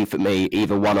it'll be for me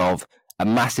either one of a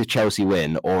massive Chelsea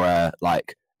win or a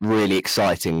like really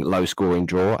exciting low scoring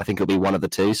draw. I think it'll be one of the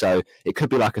two. So it could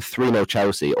be like a 3-0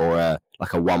 Chelsea or a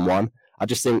 1-1. I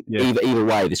just think either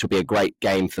way, this will be a great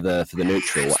game for the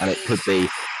neutral, and it could be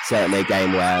certainly a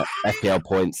game where FPL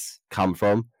points come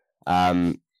from.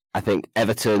 I think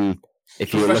Everton,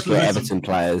 if you're looking at Everton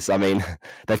players, I mean,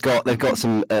 they've got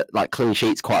some like clean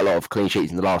sheets, quite a lot of clean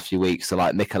sheets in the last few weeks. So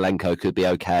like Mikalenko could be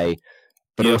okay,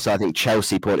 but also I think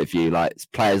Chelsea point of view, like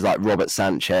players like Robert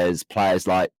Sanchez, players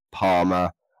like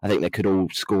Palmer, I think they could all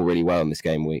score really well in this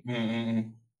game week. Mm-hmm.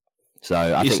 So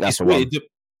I think that's weird.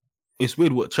 It's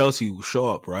weird what Chelsea will show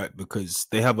up, right? Because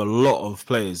they have a lot of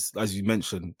players, as you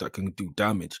mentioned, that can do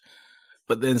damage.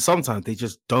 But then sometimes they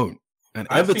just don't. And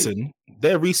Everton,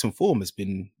 their recent form has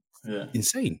been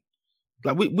insane.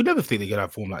 Like we never think they could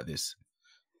have form like this.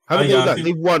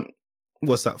 They've won,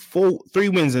 what's that? 3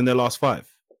 wins in their last 5.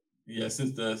 Yeah,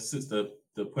 since the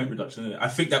point reduction. I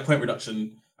think that point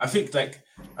reduction. I think like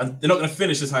they're not going to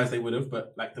finish as high as they would have,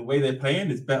 but like the way they're playing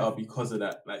is better because of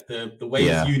that. Like the way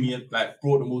Union like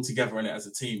brought them all together in it as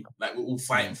a team. Like we're all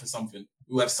fighting for something.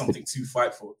 We all have something to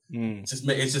fight for. It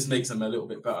just makes them a little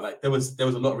bit better. Like there was a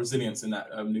lot of resilience in that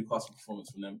Newcastle performance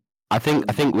from them. I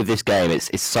think with this game, it's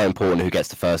so important who gets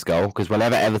the first goal, because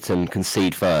whenever Everton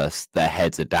concede first, their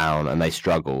heads are down and they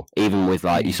struggle. Even with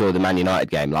like you saw the Man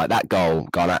United game, like that goal,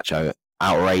 Garnacho,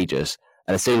 outrageous.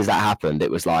 And as soon as that happened,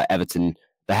 it was like Everton.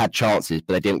 They had chances,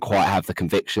 but they didn't quite have the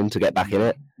conviction to get back in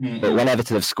it. But when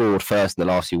Everton have scored first in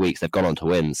the last few weeks, they've gone on to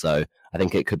win. So I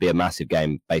think it could be a massive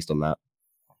game based on that.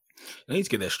 They need to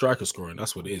get their striker scoring.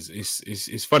 That's what it is.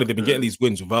 It's funny they've been getting these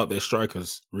wins without their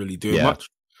strikers really doing much.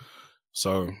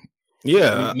 So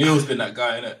McNeil's been that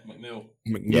guy, innit?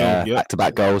 McNeil,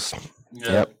 back-to-back goals.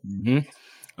 Yeah. Yep. Mm-hmm.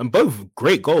 And both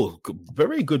great goals,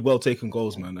 very good, well taken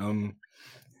goals, man.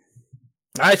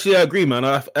 I agree, man.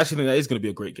 I actually think that is going to be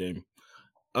a great game.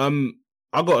 I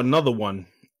got another one,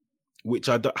 which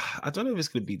I don't know if it's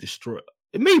going to be destroyed.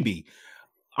 It may be.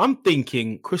 I'm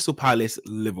thinking Crystal Palace,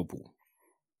 Liverpool.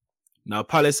 Now,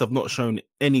 Palace have not shown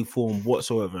any form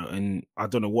whatsoever, and I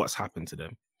don't know what's happened to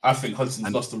them. I think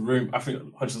Hodgson's lost the room. I think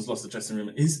Hodgson's lost the dressing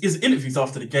room. His interviews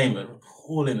after the game are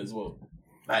appalling as well.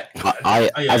 Like,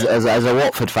 as a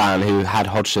Watford fan who had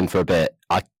Hodgson for a bit,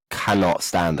 I cannot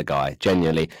stand the guy.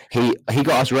 Genuinely, he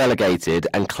got us relegated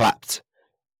and clapped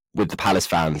with the Palace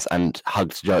fans and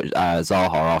hugged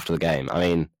Zaha after the game. I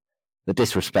mean, the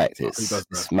disrespect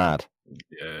is mad.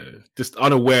 Yeah, just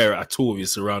unaware at all of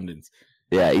his surroundings.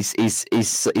 Yeah, he's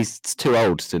too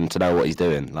old to know what he's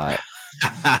doing. Like,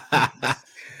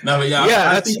 No, but yeah, Yeah,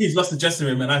 I that's- think he's lost the dressing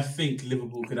room, and I think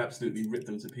Liverpool could absolutely rip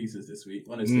them to pieces this week.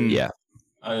 Honestly, Yeah.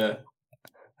 I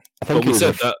I think But we it was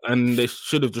said that, and they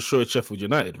should have destroyed Sheffield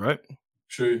United, right?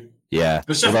 true. Yeah.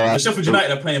 But Although Sheffield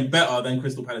United are playing better than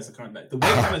Crystal Palace are currently. The way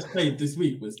Palace played this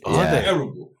week was Yeah.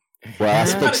 terrible. Well,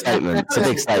 that's a big Palace- statement. It's a Palace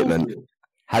big was statement. awful.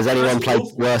 Has anyone Palace was played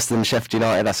awful. worse than Sheffield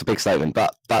United? That's a big statement.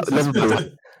 But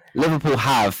Liverpool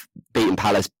have beaten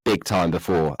Palace big time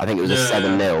before. I think it was a Yeah.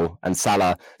 7-0, and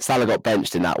Salah got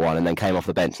benched in that one, and then came off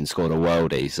the bench and scored a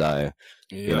worldie. So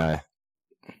you know,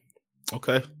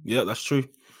 Okay, yeah, that's true.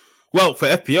 Well, for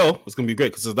FPL, it's going to be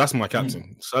great because that's my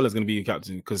captain. Salah's going to be your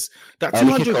captain because that Early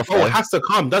 200 kickoff, goal though. has to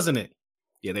come, doesn't it?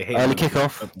 Yeah, they hate early that.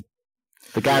 kickoff,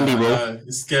 the Gandhi rule.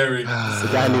 It's scary. The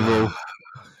Gandhi rule.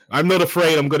 I'm not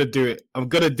afraid. I'm going to do it. I'm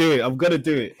going to do it. I'm going to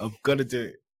do it. I'm going to do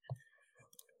it.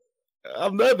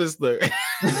 I'm nervous though.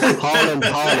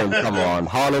 Haaland, come on,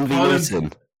 Haaland v Haaland.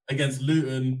 Luton. Against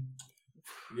Luton.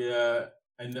 Yeah.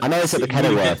 And I know it's at the City need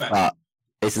to get Kenilworth, back. but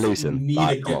it's They Luton. need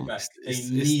Like, to come get on. back. They It's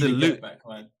need the to Luton. get back,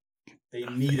 man. They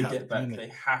need to get back.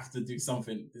 They have to do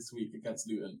something this week against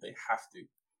Luton. They have to.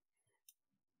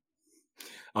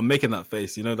 I'm making that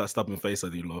face. You know that stubborn face I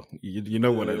do, Lo. You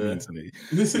know what it Yeah. means to me.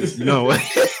 You know what?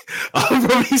 I'm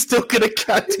probably still going to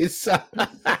captain Salah.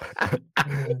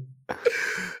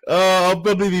 I'll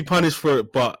probably be punished for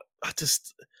it, but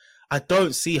I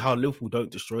don't see how Liverpool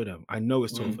don't destroy them. I know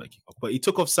it's 12 kickoff, but he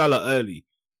took off Salah early.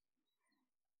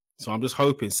 So I'm just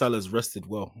hoping Salah's rested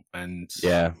well. And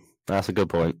Yeah, that's a good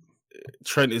point.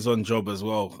 Trent is on job as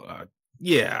well. I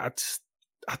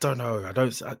don't know.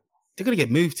 They're going to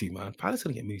get moved to, man. Palace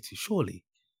going to get moved to, surely.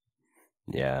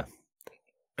 Yeah.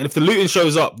 And if the Luton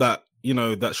shows up that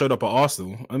showed up at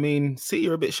Arsenal, I mean, City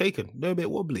are a bit shaken. They're a bit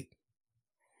wobbly.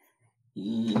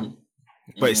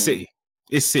 But it's City.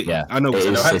 It's City. Yeah, I know. it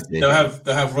is. They'll have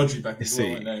Rodri back as well.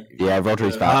 City. Won't they? Yeah,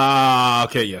 Rodri's back.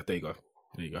 Okay. Yeah, there you go.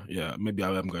 Yeah, maybe I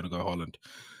am going to go Holland.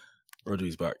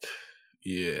 Rodri's back.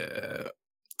 Yeah.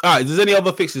 All right. Is there any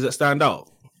other fixtures that stand out?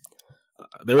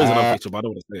 There is another fixture, but I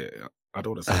don't want to say it. I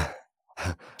don't want to say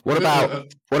it. What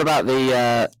about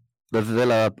the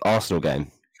Villa Arsenal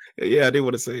game? Yeah, I didn't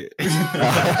want to say it.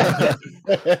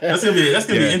 That's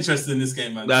gonna be interesting. This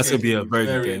game, man. That's gonna be a very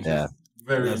good game. Yeah,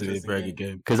 very That's gonna be a interesting. very good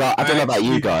game. because I don't know about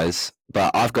you guys,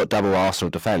 but I've got double Arsenal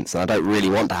defense, and I don't really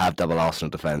want to have double Arsenal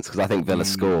defense because I think Villa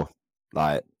score.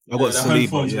 Like, I got the home Saliba.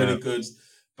 form's Yeah. really good,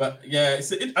 but yeah,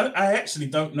 I actually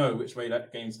don't know which way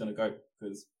that game's gonna go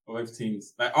because both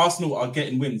teams, like Arsenal, are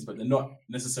getting wins, but they're not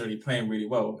necessarily playing really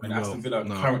well, and Aston Villa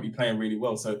are currently playing really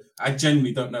well. So I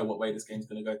genuinely don't know what way this game's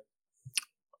gonna go.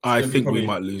 I gonna be think we probably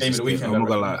might lose game this of the game. weekend, I'm I not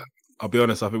gonna reckon. lie. I'll be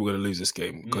honest. I think we're gonna lose this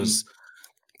game because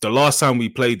the last time we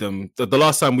played them, the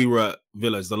last time we were at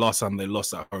Villa is the last time they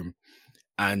lost at home,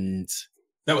 and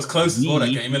That was close as well,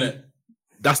 that game, innit?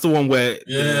 that's the one where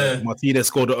Yeah. Martinez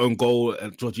scored their own goal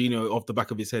and Jorginho off the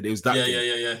back of his head. It was that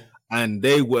game. Yeah. And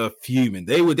they were fuming.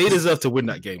 They deserved to win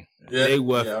that game. Yeah, They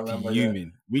were I remember,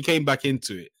 fuming. We came back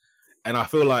into it, and I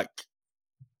feel like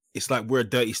it's like we're a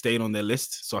dirty stain on their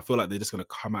list. So I feel like they're just going to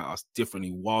come at us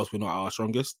differently whilst we're not at our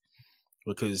strongest.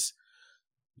 Because,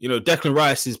 Declan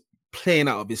Rice is playing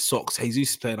out of his socks. Jesus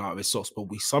is playing out of his socks. But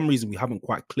some reason we haven't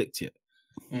quite clicked yet.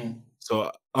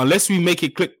 So unless we make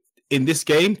it click in this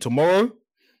game tomorrow,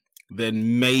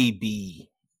 then maybe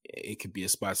it could be a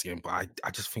spicy game. But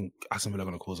I just think Aston Villa are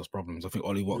going to cause us problems. I think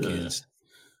Ollie Watkins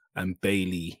and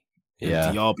Bailey, and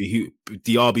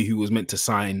Diaby, who was meant to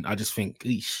sign, I just think,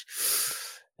 eesh.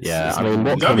 yeah, I mean,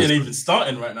 Gambia ain't even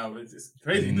starting right now. But it's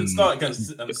crazy. He didn't start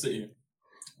against City.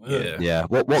 Yeah.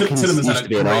 Watkins Tillerman's had used a to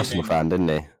be an great Arsenal game. fan, didn't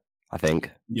he? I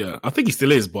think. Yeah, I think he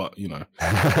still is, but he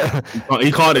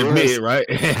can't admit it, right?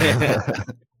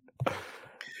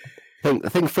 I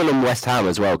think Fulham West Ham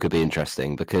as well could be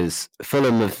interesting because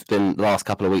Fulham have been the last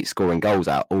couple of weeks scoring goals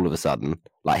out all of a sudden.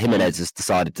 Like Jimenez has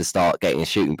decided to start getting his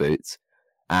shooting boots,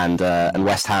 and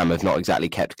West Ham have not exactly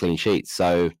kept clean sheets.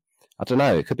 So I don't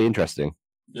know. It could be interesting.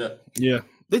 Yeah. Do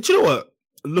you know what?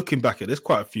 Looking back at, there's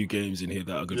quite a few games in here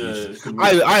that are going to be interesting.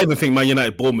 Yeah, I even think Man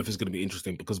United Bournemouth is going to be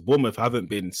interesting because Bournemouth haven't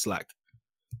been slack.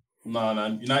 No.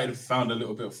 United have found a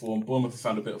little bit of form. Bournemouth have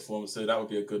found a bit of form, so that would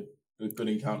be a good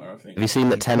encounter, I think. Have you seen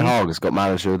that Ten Hag has got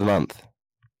Manager of the Month?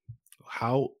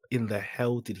 How in the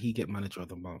hell did he get Manager of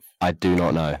the Month? I do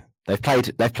not know. They've played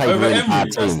Over really Emery, bad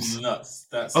that's teams. nuts.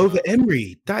 That's Over nuts.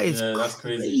 Emery, that's that's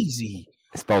crazy.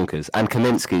 It's bonkers. And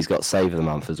Kaminsky's got Save of the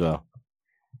Month as well.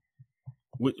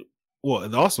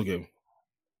 What, the Arsenal game?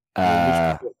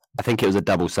 I think it was a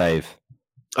double save.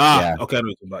 Okay, I know Yeah. what you're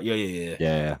talking about.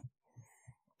 Yeah.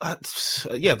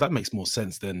 Yeah. That makes more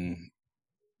sense than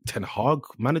Ten Hag,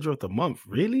 Manager of the Month.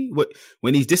 Really?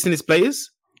 When he's dissing his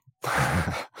players?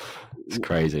 It's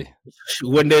crazy.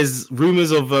 When there's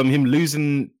rumors of him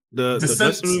losing the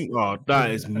Descent. dressing room, oh,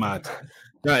 that is mad.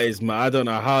 That is mad. I don't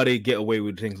know how they get away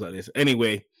with things like this.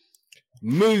 Anyway,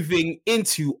 moving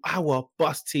into our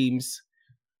bus teams,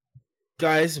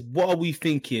 guys. What are we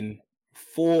thinking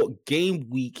for game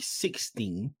week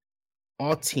 16?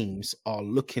 Our teams are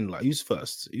looking like who's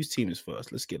first? Whose team is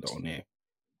first? Let's get that on here.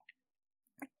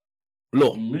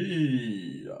 Look,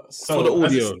 Me. So for the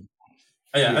audio.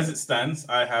 as it stands,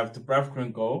 I have Dubravka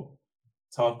in goal,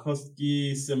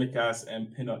 Tarkowski, Tsimikas,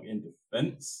 and Pinnock in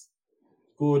defense.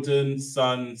 Gordon,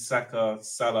 Son, Saka,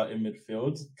 Salah in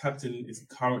midfield. Captain is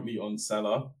currently on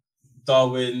Salah.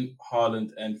 Darwin, Haaland,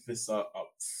 and Visser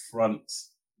up front.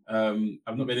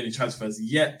 I've not made any transfers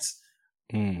yet.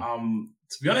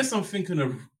 To be honest, I'm thinking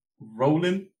of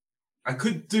rolling. I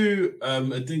could do a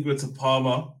Dingra to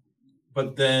Palmer,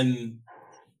 but then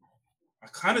I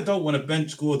kind of don't want to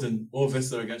bench Gordon or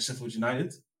Visser against Sheffield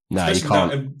United. No, you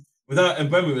Especially can't. Without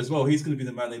Mbeumo as well, he's going to be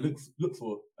the man they look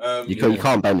for. You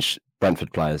can't bench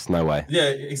Brentford players. No way. Yeah,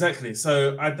 exactly.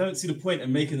 So I don't see the point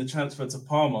in making the transfer to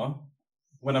Palmer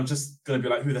when I'm just going to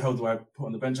be like, who the hell do I put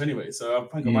on the bench anyway? So I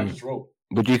think I might just roll.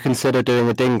 Would you consider doing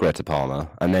a Dingra to Palmer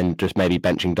and then just maybe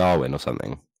benching Darwin or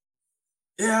something?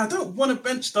 Yeah, I don't want to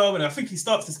bench Darwin. I think he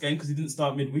starts this game because he didn't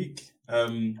start midweek.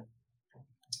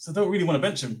 So I don't really want to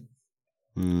bench him.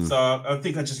 So I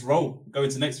think I just roll, go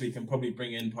into next week and probably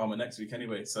bring in Palmer next week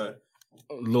anyway. So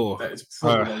Lord, that is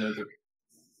probably what I'm going to do.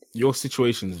 Your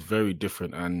situation is very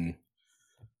different, and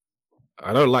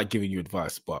I don't like giving you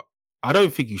advice, but I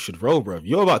don't think you should roll, bro.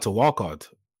 You're about to wildcard.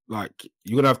 Like,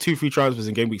 you're going to have 2 free transfers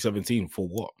in game week 17 for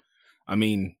what? I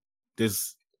mean,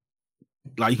 there's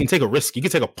like, you can take a risk. You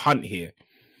can take a punt here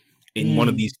in one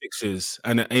of these fixtures,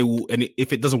 and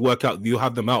if it doesn't work out, you'll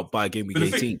have them out by game week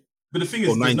 18. But the thing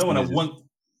is, there's no one I want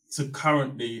to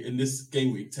currently in this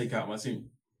game week take out my team.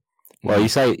 Well, you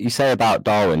say about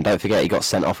Darwin. Don't forget he got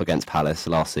sent off against Palace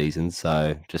last season.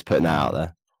 So just putting that out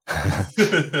there.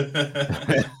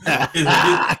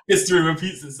 History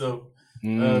repeats itself.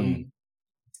 No,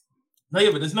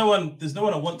 but there's no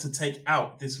one I want to take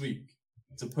out this week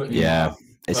to put in. Yeah,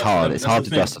 it's hard. It's hard to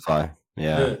justify.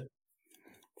 Yeah.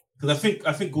 Because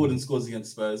I think Gordon scores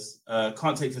against Spurs.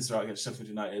 Can't take Visser out against Sheffield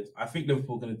United. I think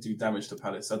Liverpool are going to do damage to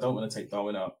Palace. So I don't want to take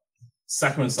Darwin out.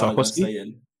 Saka and Son are going to stay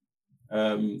in.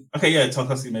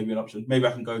 Tarkowski may be an option. Maybe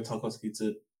I can go Tarkowski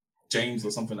to James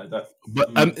or something like that. But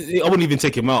I wouldn't even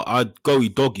take him out. I'd go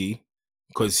Doggy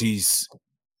because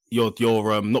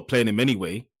you're not playing him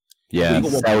anyway. Yeah,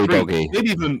 Doggy.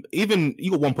 Maybe even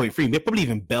you got 1.3. Maybe probably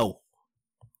even Bell.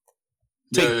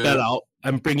 Take Bell out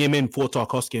and bring him in for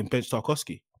Tarkowski and bench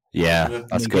Tarkowski. Yeah,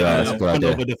 that's good. That's a good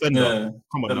idea.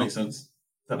 Come on, that makes sense.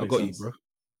 I got you, bro.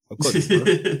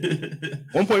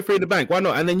 1.3 in the bank. Why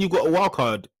not? And then you got a wild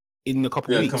card in a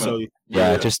couple of weeks. So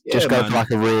just go for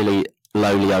like a really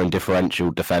lowly owned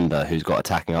differential defender who's got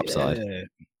attacking upside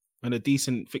and a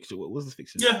decent fixture. What was the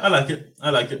fixture? Yeah, I like it.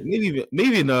 Maybe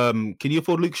can you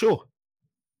afford Luke Shaw?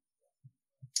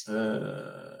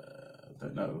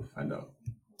 Don't know. Find out.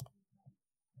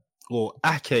 Or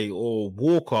Ake or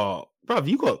Walker. Bruv,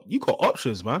 you got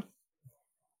options, man.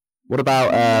 What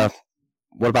about a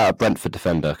Brentford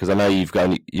defender? Because I know you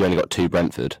only got 2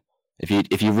 Brentford.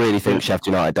 If you really think Sheffield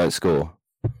United don't score,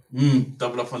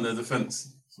 double up on their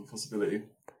defence. It's a possibility.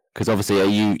 Because obviously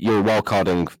you're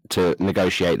wildcarding to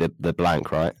negotiate the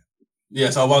blank, right?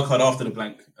 Yeah, so I'll wildcard after the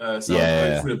blank. I'll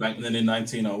go through the blank, and then in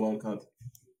 19 I'll wildcard.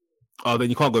 Oh, then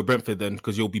you can't go Brentford then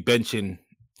because you'll be benching.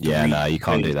 Yeah, no, you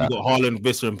can't do that. You got Haaland,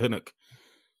 Visser, and Pinnock,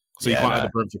 so you can't add a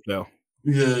Brentford player.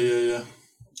 Yeah.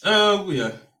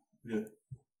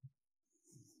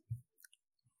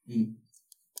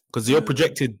 Because you're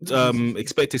projected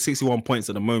expected 61 points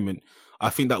at the moment. I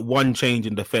think that one change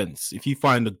in defense, if you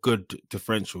find a good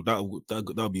differential,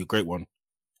 that'll be a great one.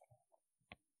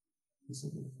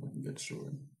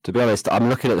 To be honest, I'm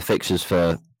looking at the fixtures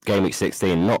for game week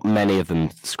 16. Not many of them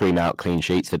scream out clean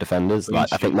sheets for defenders.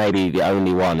 I think maybe the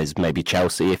only one is maybe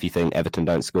Chelsea if you think Everton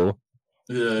don't score.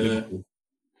 Yeah.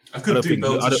 I could do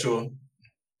Bell for sure.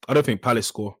 I don't think Palace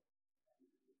score.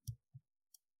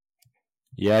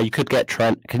 Yeah, you could get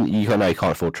Trent. You can't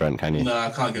afford Trent, can you? No,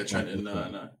 I can't get Trent in.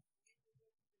 No.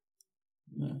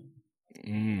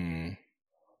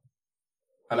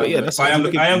 I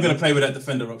am going to play with that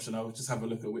defender option. I'll just have a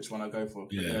look at which one I go for.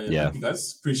 Yeah. Thank you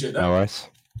guys, appreciate that.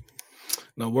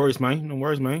 No worries,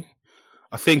 man.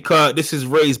 I think this is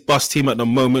Ray's bus team at the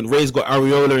moment. Ray's got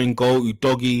Areola in goal,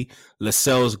 Udogi,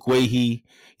 Lascelles, Guehi.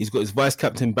 He's got his vice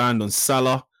captain band on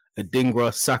Salah,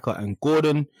 Adingra, Saka, and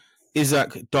Gordon.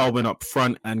 Isaac, Darwin up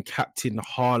front, and Captain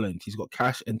Haaland. He's got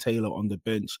Cash and Taylor on the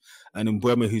bench, and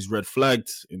Mbeumo, who's red flagged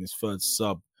in his third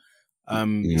sub.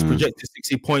 He's projected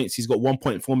 60 points. He's got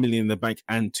 1.4 million in the bank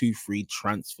and 2 free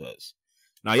transfers.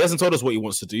 Now, he hasn't told us what he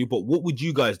wants to do, but what would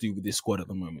you guys do with this squad at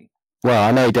the moment? Well,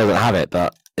 I know he doesn't have it,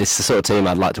 but it's the sort of team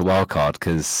I'd like to wildcard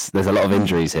because there's a lot of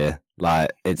injuries here.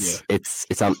 Like it's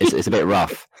a bit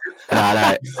rough.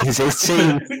 No, his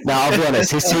team. No, I'll be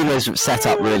honest. His team is set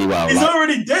up really well. He's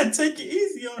already dead. Take it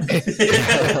easy on him.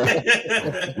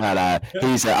 No.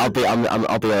 He's.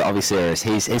 I'll be serious.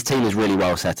 His team is really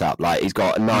well set up. Like he's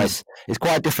got a nice. It's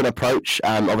quite a different approach.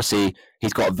 Obviously,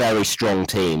 he's got a very strong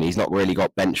team. He's not really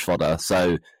got bench fodder,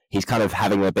 so he's kind of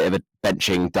having a bit of a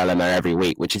benching dilemma every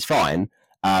week, which is fine.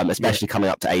 Especially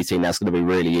coming up to 18, that's going to be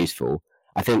really useful.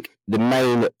 I think the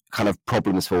main kind of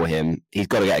problems for him, he's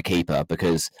got to get a keeper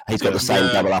because he's got the same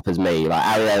double up as me, like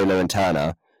Areola and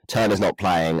Turner. Turner's not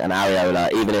playing, and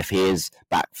Areola, even if he is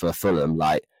back for Fulham,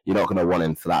 like you're not going to want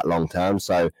him for that long term.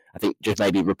 So I think just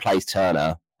maybe replace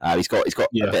Turner. He's got a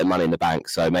bit of money in the bank,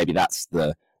 so maybe that's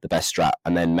the best strat,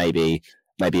 and then maybe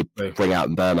bring out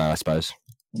Mbeumo, I suppose.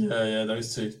 Yeah,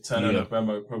 those two, Turner and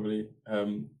Mbeumo, probably.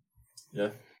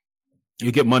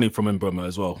 You get money from Mbeumo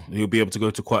as well. He'll be able to go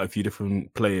to quite a few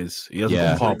different players. He hasn't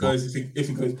gone Palmer. If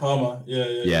he goes Palmer,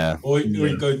 yeah. Or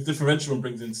he goes differential and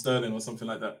brings in Sterling or something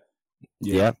like that.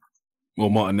 Yeah.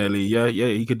 Or Martinelli. Yeah,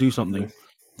 he could do something.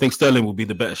 I think Sterling will be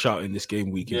the better shout in this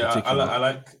game week. Yeah, I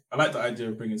like the idea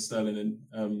of bringing Sterling in.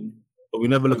 But we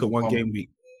never look at one game week.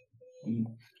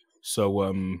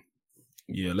 So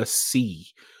let's see.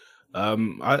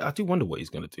 I do wonder what he's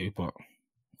going to do, but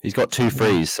he's got 2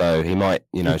 frees, so he might,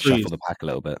 shuffle the pack a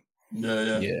little bit.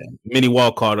 Yeah. Mini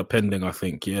wildcard pending, I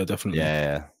think. Yeah, definitely.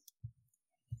 Yeah.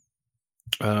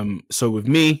 So with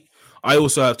me, I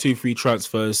also have 2 free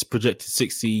transfers, projected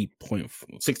 60 points.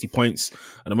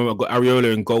 At the moment, I've got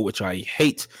Areola in goal, which I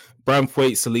hate.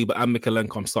 Branthwaite, Saliba, and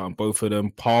Mikalenko. I'm starting both of them.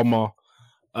 Palmer,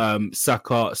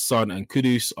 Saka, Son, and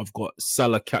Kudus. I've got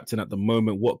Salah captain at the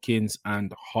moment, Watkins,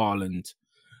 and Haaland.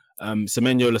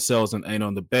 Semenyo, Lascelles, and Aina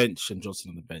on the bench, and Johnson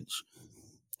on the bench.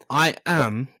 I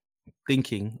am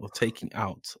thinking of taking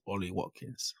out Ollie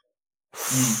Watkins.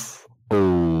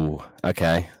 Oh,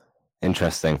 okay.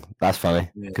 Interesting. That's funny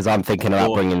because I'm thinking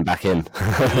about bringing him back in.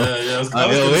 I was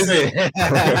going to say,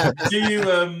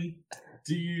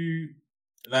 do you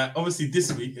like obviously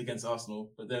this week against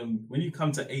Arsenal, but then when you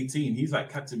come to 18, he's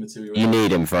like captain material. You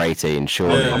need him for 18,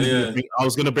 sure. I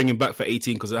was going to bring him back for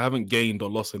 18 because I haven't gained or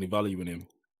lost any value in him.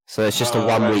 So it's just a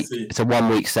 1 week. It's a 1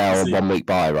 week sell, 1 week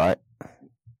buy, right?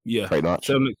 Yeah, pretty much.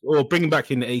 So, or bring him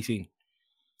back in the 18.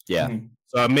 Yeah.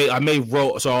 So I may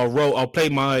roll. So I'll play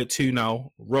my 2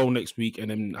 now, roll next week,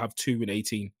 and then have 2 in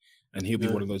 18, and he'll be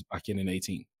one of those back in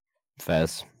 18.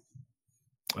 Fairs.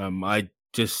 I don't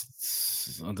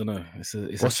know.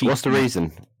 What's the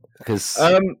reason? Because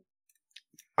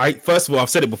first of all, I've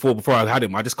said it before I had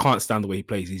him. I just can't stand the way he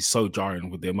plays. He's so jarring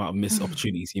with the amount of missed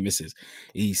opportunities he misses.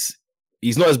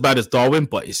 He's not as bad as Darwin,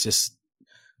 but it's just.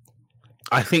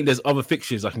 I think there's other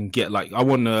fixtures I can get. Like I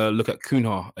want to look at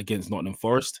Cunha against Nottingham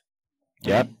Forest.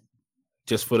 Yeah,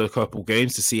 just for the couple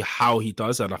games to see how he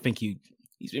does, and I think he's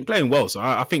been playing well. So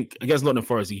I think against Nottingham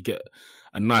Forest, you get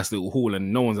a nice little haul,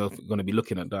 and no one's going to be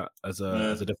looking at that as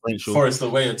a differential. Forest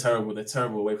away are terrible. They're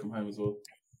terrible away from home as well.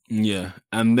 Yeah,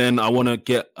 and then I want to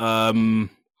get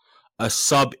a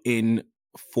sub in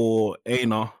for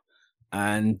Aina,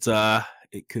 and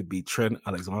it could be Trent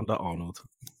Alexander-Arnold.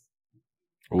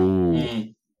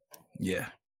 Ooh, yeah.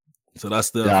 So that's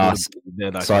the.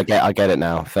 So I get it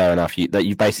now. Fair enough. You've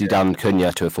basically done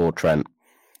Cunha to afford Trent.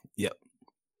 Yep.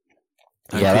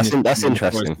 Yeah, that's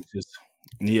interesting.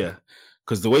 Yeah,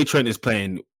 because the way Trent is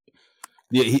playing,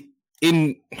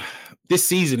 in this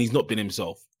season he's not been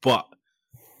himself, but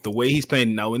the way he's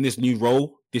playing now in this new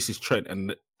role, this is Trent,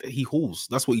 and he hauls.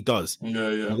 That's what he does. Yeah.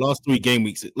 The last 3 game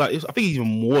weeks, I think even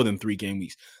more than 3 game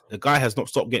weeks, the guy has not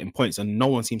stopped getting points, and no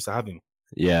one seems to have him.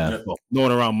 Yeah. Well, no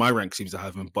one around my rank seems to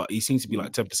have him, but he seems to be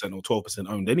like 10% or 12%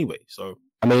 owned anyway. So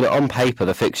I mean, on paper,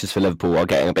 the fixtures for Liverpool are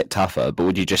getting a bit tougher, but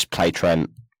would you just play Trent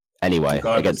anyway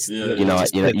against you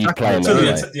play him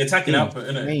anyway? The attacking output,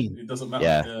 innit? It doesn't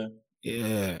matter.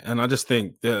 Yeah, and I just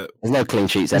think that there's no clean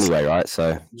sheets anyway, right?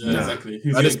 So exactly.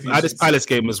 At this Palace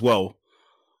game as well,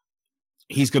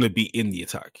 he's going to be in the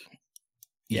attack.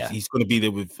 Yeah, he's going to be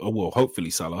there with hopefully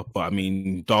Salah, but I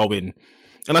mean Darwin.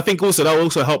 And I think also that will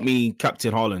also help me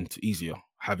captain Haaland easier,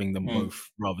 having them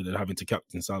both rather than having to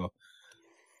captain Salah.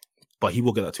 But he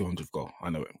will get that 200th goal.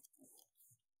 I know it.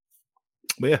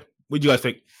 But yeah, what do you guys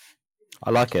think? I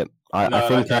like it. I I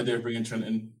think like the idea of bringing Trent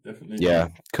in, definitely. yeah,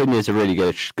 Cunha's a really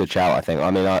good shout. I think.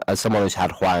 I mean, as someone who's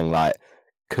had Hwang, like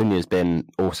Cunha's been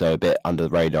also a bit under the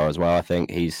radar as well. I think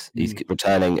he's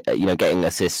returning, getting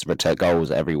assists, return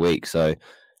goals every week. So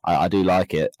I do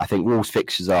like it. I think Wolves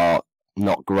fixtures are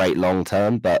not great long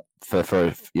term, but for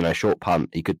a short punt,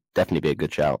 he could definitely be a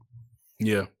good shout.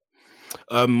 Yeah.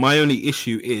 My only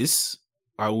issue is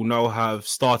I will now have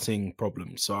starting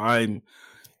problems. So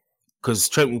because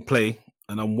Trent will play,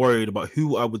 and I'm worried about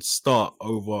who I would start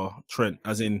over Trent.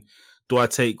 As in, do I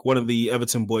take one of the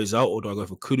Everton boys out, or do I go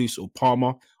for Kudus or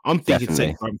Palmer? I'm thinking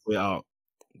take Branthwaite out,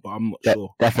 but I'm not sure.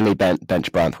 Definitely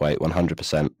bench Branthwaite,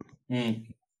 100%.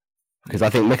 Because I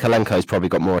think Mikalenko's probably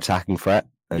got more attacking threat,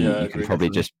 and you can probably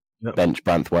just bench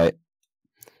Branthwaite.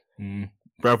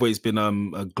 Branthwaite's been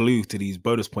a glue to these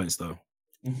bonus points, though.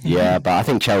 Yeah, but I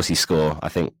think Chelsea score. I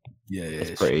think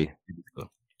it's pretty.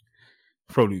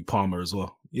 Probably Palmer as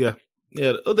well. Yeah.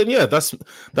 Oh, then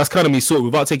that's kind of me sorted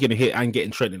without taking a hit and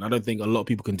getting Trent in. I don't think a lot of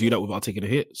people can do that without taking a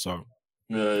hit. So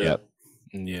yeah.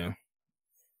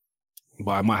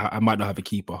 But I might not have a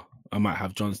keeper. I might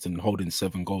have Johnston holding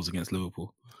 7 goals against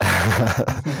Liverpool.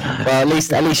 Well, at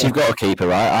least you've got a keeper,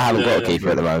 right? I haven't got a keeper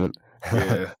at the moment.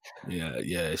 yeah,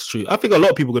 it's true. I think a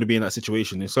lot of people are going to be in that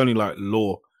situation. It's only like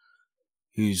Law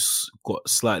who's got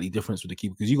slightly difference with the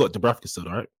keeper, because you got Dubravka still,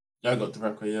 right? Yeah, I got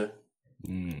Dubravka, yeah.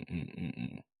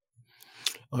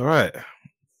 All right.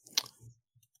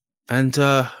 And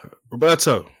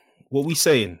Roberto, what we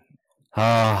saying?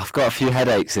 I've got a few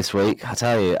headaches this week, I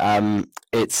tell you.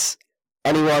 It's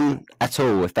anyone at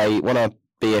all, if they want to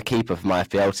be a keeper for my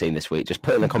FPL team this week, just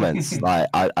put in the comments. Like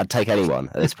I'd take anyone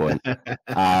at this point.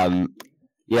 So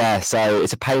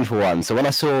it's a painful one. So when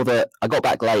I saw that, I got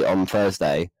back late on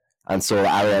Thursday and saw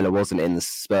that Areola wasn't in the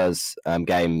Spurs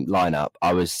game lineup,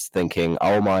 I was thinking,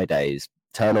 oh my days,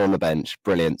 Turner on the bench,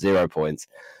 brilliant, 0 points.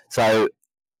 So,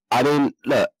 I mean,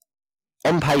 look,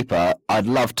 on paper, I'd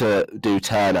love to do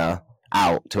Turner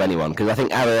out to anyone, because I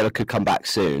think Areola could come back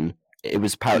soon. It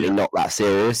was apparently not that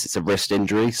serious. It's a wrist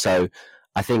injury. So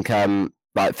I think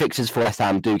fixtures for West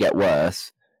Ham do get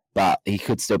worse, but he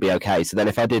could still be okay. So then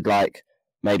if I did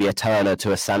maybe a Turner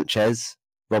to a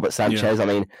Robert Sanchez, I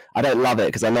mean, I don't love it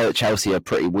because I know that Chelsea are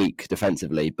pretty weak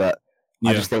defensively, but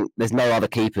I just think there's no other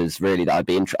keepers really that I'd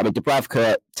be interested. I mean,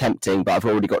 Dubravka, tempting, but I've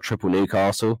already got triple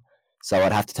Newcastle, so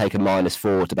I'd have to take a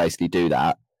 -4 to basically do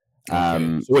that.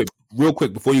 So wait, real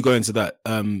quick before you go into that,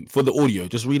 for the audio,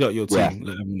 just read out your team.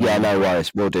 No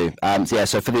worries, we'll do.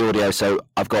 So for the audio, so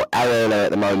I've got Areola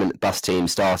at the moment, bus team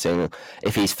starting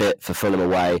if he's fit for Fulham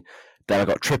away. Then I've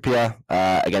got Trippier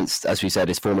against, as we said,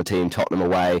 his former team Tottenham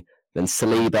away. Then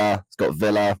Saliba has got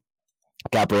Villa.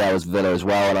 Gabriel's Villa as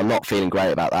well, and I'm not feeling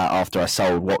great about that after I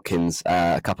sold Watkins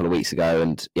a couple of weeks ago,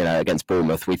 and against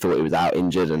Bournemouth we thought he was out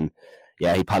injured, and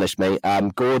he punished me.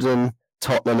 Gordon,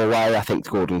 Tottenham away, I think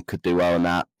Gordon could do well in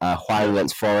that. Hwang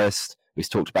against Forest, we've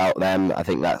talked about them. I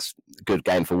think that's a good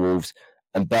game for Wolves.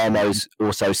 And Bermo's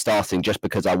also starting just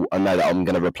because I know that I'm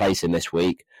going to replace him this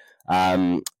week.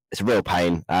 It's a real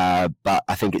pain, but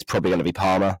I think it's probably going to be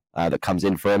Palmer that comes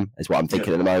in for him, is what I'm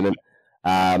thinking at the moment.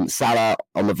 Salah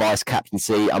on the vice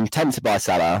captaincy. I'm tempted by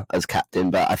Salah as captain,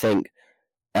 but I think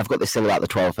I've got this thing about the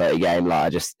 12:30 game.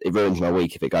 It ruins my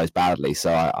week if it goes badly.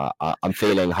 So I'm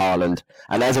feeling Haaland,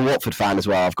 and as a Watford fan as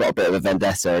well, I've got a bit of a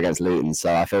vendetta against Luton.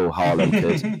 So I feel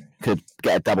Haaland could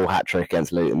get a double hat trick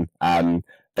against Luton.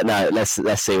 But no,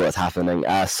 let's see what's happening.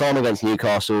 Son against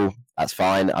Newcastle, that's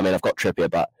fine. I mean, I've got Trippier,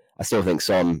 but I still think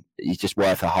Son, he's just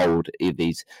worth a hold in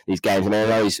these games. I mean, I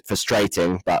know he's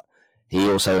frustrating, but he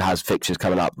also has fixtures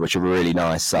coming up which are really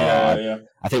nice. So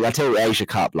I think until the Asia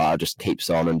Cup, I'll just keep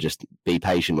Son and just be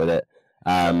patient with it.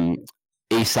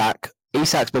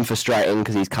 Isak's been frustrating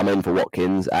because he's come in for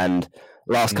Watkins, and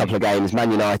last couple of games,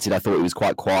 Man United, I thought he was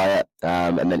quite quiet,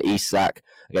 and then Isak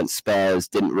against Spurs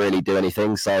didn't really do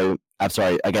anything. So I'm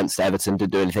sorry, against Everton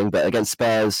didn't do anything, but against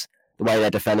Spurs, the way they're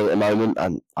defending at the moment,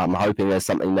 I'm hoping there's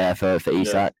something there for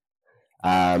Isak.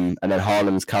 And then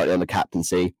Haaland's currently on the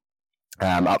captaincy.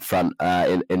 Up front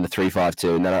in the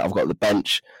 3-5-2, and then I've got the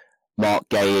bench, Mark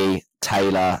Guéhi,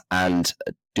 Taylor, and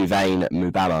Duvain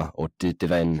Mubama, or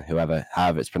Duvain, however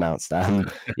it's pronounced. So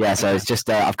it's just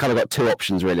I've kind of got 2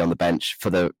 options really on the bench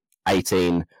for the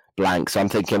 18 blank. So I'm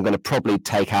thinking I'm going to probably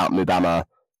take out Mubama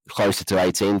closer to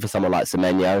 18 for someone like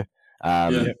Semenyo.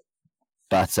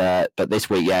 But this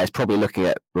week, it's probably looking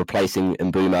at replacing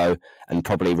Mbumo and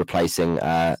probably replacing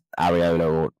Areola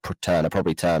or Turner,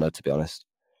 probably Turner, to be honest.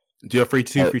 Do you have free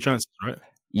chances, right?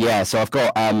 Yeah, so I've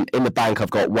got in the bank,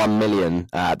 I've got 1 million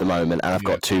at the moment, and I've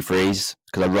got 2 frees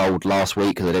because I rolled last week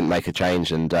because I didn't make a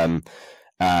change, and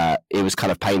it was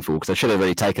kind of painful because I should have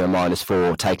really taken a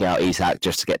 -4, taking out Isak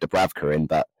just to get Dubravka in,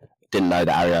 but didn't know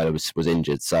that Areola was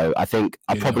injured. So I think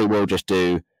I probably will just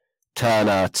do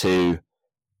Turner to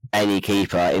any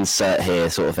keeper, insert here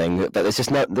sort of thing. But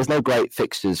there's no great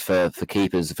fixtures for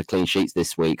keepers for clean sheets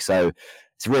this week, so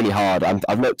it's really hard.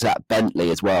 I've looked at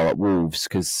Bentley as well at Wolves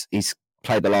because he's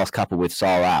played the last couple with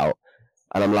Sarr out,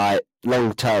 and I'm like,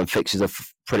 long-term fixtures are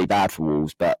pretty bad for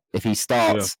Wolves, but if he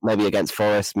starts maybe against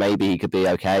Forest, maybe he could be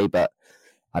okay, but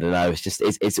I don't know. It's just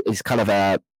it's kind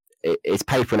of it's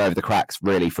papering over the cracks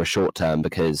really for a short term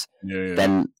because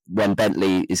then when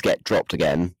Bentley get dropped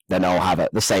again, then I'll have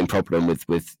the same problem with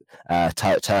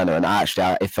Turner. And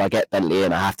actually, if I get Bentley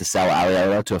in, I have to sell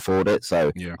Areola to afford it,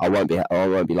 so I won't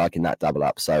be liking that double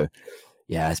up. So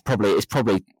yeah, it's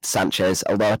probably Sanchez.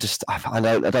 Although I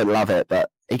don't love it,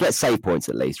 but he gets save points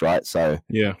at least, right? So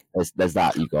yeah, there's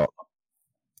that you got.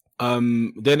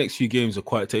 Their next few games are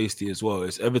quite tasty as well.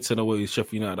 It's Everton away,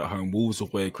 Sheffield United at home, Wolves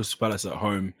away, Crystal Palace at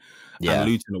home, and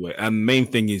Luton away. And the main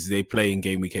thing is they play in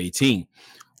game week 18.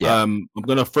 Yeah. I'm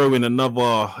going to throw in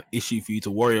another issue for you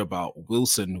to worry about.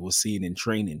 Wilson was seen in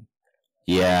training.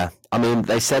 Yeah, I mean,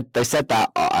 they said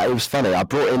that it was funny. I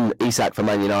brought in Isak for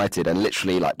Man United, and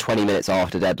literally like 20 minutes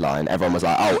after deadline, everyone was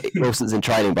like, "Oh, Wilson's in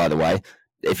training, by the way."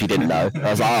 If you didn't know, I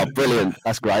was like, "Oh, brilliant,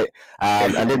 that's great." I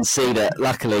didn't see that.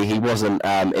 Luckily, he wasn't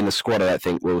in the squad. I don't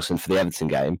think Wilson for the Everton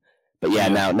game. But yeah,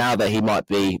 now that he might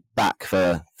be back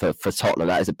for Tottenham,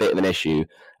 that is a bit of an issue.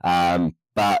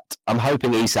 But I'm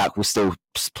hoping Isak will still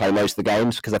play most of the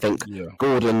games because I think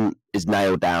Gordon is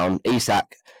nailed down.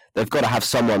 Isak, they've got to have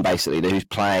someone basically who's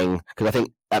playing because I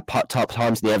think at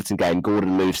times in the Everton game,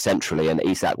 Gordon moved centrally and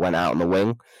Isak went out on the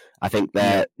wing. I think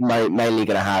they're mainly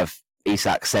going to have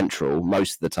Isak central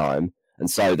most of the time, and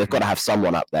so they've got to have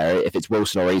someone up there if it's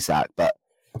Wilson or Isak. But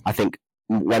I think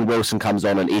when Wilson comes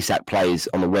on and Isak plays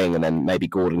on the wing, and then maybe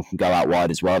Gordon can go out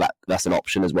wide as well, that's an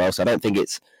option as well. So I don't think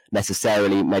it's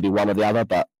necessarily maybe one or the other,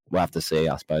 but we'll have to see,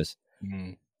 I suppose.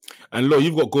 Mm. And look,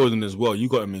 you've got Gordon as well. You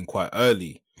got him in quite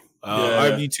early.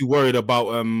 Are you too worried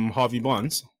about Harvey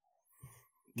Barnes?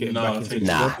 No, I think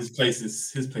his place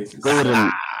is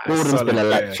Gordon's been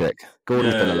electric.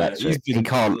 Gordon's been electric. He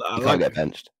can't get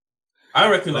benched. I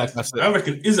reckon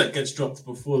Isak gets dropped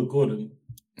before Gordon.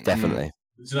 Definitely.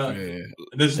 Do you know?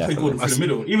 They just play Gordon through the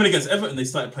middle. Even against Everton, they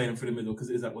started playing him through the middle because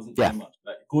Isak wasn't playing much.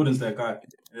 Like Gordon's their guy.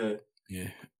 Yeah.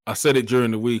 I said it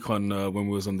during the week on when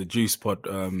we was on the Juice pod.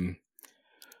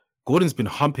 Gordon's been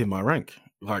humping my rank.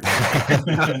 Like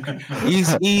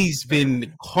he's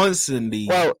been constantly.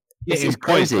 Well, this is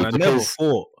crazy because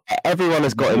everyone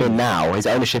has got him in now. His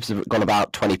ownership's gone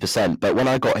about 20%, but when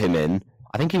I got him in,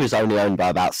 I think he was only owned by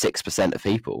about 6% of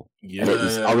people. Yeah,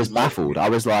 and I was baffled. I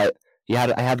was like,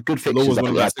 I had good fixtures. Was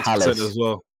one of Palace as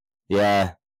well.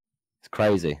 Yeah, it's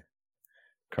crazy.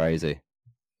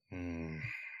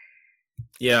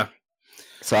 Yeah.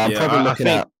 So I'm probably looking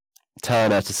at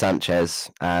Turner to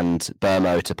Sanchez and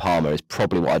Burmo to Palmer is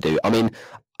probably what I do. I mean,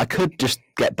 I could just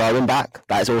get Bowen back.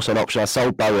 That is also an option. I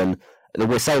sold Bowen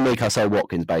the same week I sold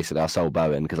Watkins. Basically, I sold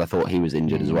Bowen because I thought he was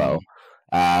injured as well.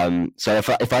 So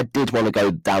if I did want to go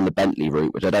down the Bentley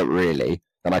route, which I don't really,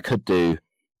 then I could do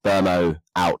Burmo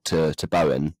out to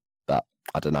Bowen. But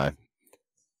I don't know.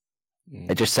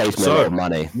 It just saves me a lot of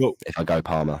money if I go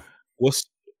Palmer.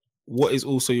 What is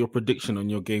also your prediction on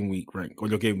your game week rank or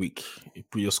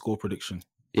your score prediction?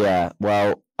 Yeah,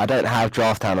 well, I don't have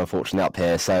Draft Town unfortunately up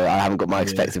here, so I haven't got my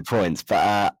expected points.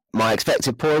 But my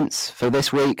expected points for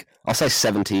this week, I'll say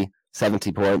 70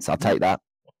 points. I'll take that.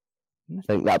 I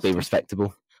think that'd be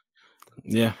respectable.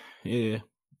 Yeah.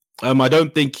 I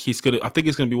don't think he's gonna. I think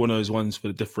it's gonna be one of those ones for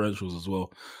the differentials as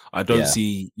well. I don't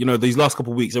see. These last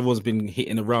couple of weeks, everyone's been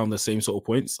hitting around the same sort of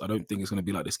points. I don't think it's gonna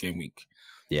be like this game week.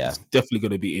 Yeah, it's definitely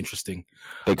gonna be interesting.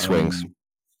 Big swings.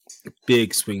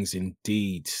 Big swings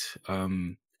indeed.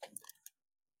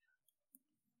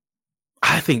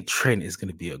 I think Trent is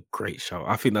gonna be a great shout.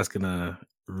 I think that's gonna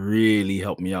really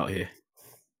help me out here.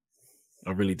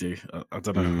 I really do. I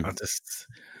don't know. I just.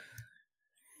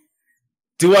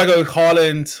 Do I go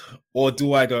Haaland or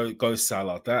do I go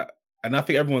Salah? And I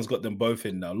think everyone's got them both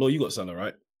in now. Law, you got Salah,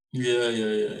 right?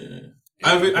 Yeah.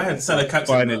 I had Salah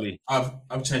captain. Finally,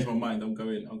 I've changed my mind. I'm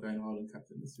going Haaland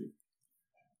captain this week.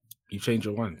 You changed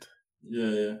your mind?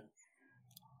 Yeah.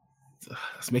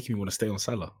 That's making me want to stay on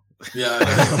Salah. Yeah.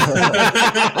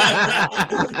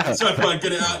 Just trying to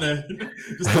get it out there.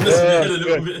 Just to listen to it a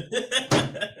little bit.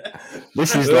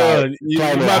 This is you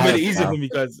might have made it easy for me,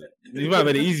 guys. You might have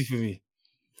made it easy for me.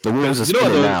 The wheels are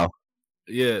spinning now.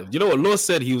 Yeah, you know what? Law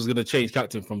said he was going to change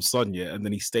captain from Son, yeah, and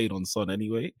then he stayed on Son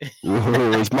anyway.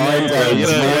 Ooh, it's mind Yeah,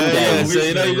 games. Mind games.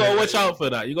 So you gotta watch out for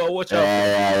that. You gotta watch out.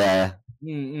 Yeah.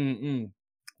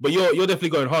 But you're definitely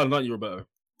going Haaland, aren't you, Roberto?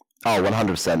 Oh,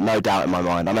 100%, no doubt in my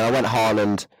mind. I mean, I went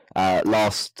Haaland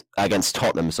last against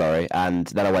Tottenham, and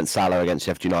then I went Salah against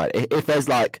Sheffield United. If there's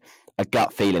like a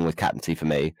gut feeling with captaincy for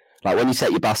me, like when you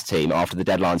set your bus team after the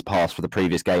deadline's passed for the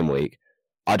previous game week,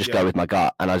 I just go with my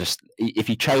gut, and if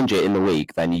you change it in the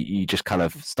week, then you just kind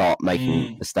of start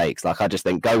making mistakes. Like I just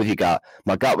think go with your gut.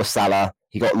 My gut was Salah.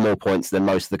 He got more points than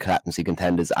most of the captaincy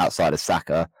contenders outside of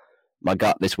Saka. My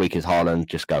gut this week is Haaland.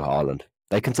 Just go Haaland.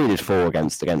 They conceded 4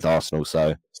 against Arsenal,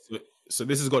 so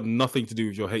this has got nothing to do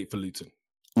with your hate for Luton.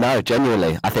 No,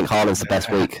 genuinely, I think Haaland's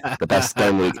the best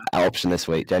game week option this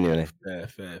week. Genuinely, fair.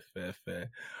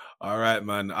 All right,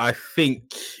 man. I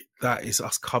think that is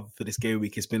us covered for this game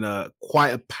week. It's been quite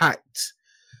a packed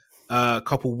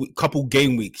couple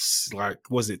game weeks. Like,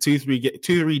 was it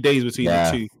 2-3 days between the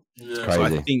two? Yeah. So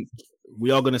I think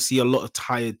we are going to see a lot of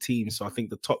tired teams. So I think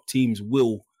the top teams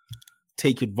will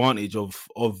take advantage of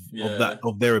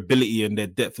their ability and their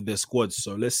depth of their squads.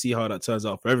 So let's see how that turns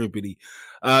out for everybody.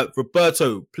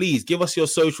 Roberto, please give us your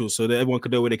socials so that everyone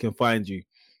can know where they can find you.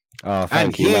 Oh,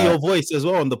 and hear your voice as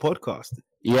well on the podcast.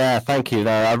 Yeah, thank you.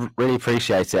 No, I really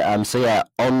appreciate it. So yeah,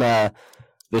 on the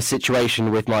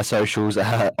situation with my socials,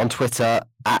 on Twitter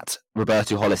at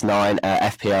Roberto Hollis 9,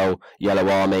 FPL Yellow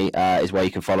Army is where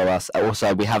you can follow us.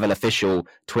 Also, we have an official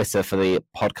Twitter for the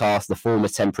podcast, the Former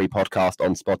Temporary Podcast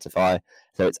on Spotify.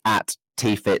 So it's at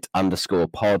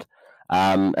tfit_pod.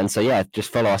 And so yeah,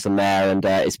 just follow us on there, and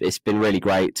it's been really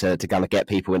great to kind of get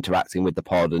people interacting with the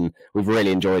pod, and we've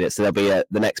really enjoyed it. So there'll be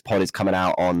the next pod is coming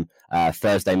out on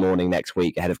Thursday morning next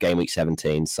week ahead of game week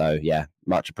 17. So yeah,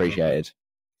 much appreciated.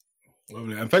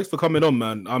 Lovely. And thanks for coming on,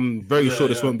 man. I'm very sure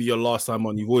this won't be your last time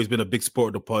on. You've always been a big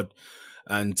support of the pod,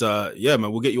 and yeah,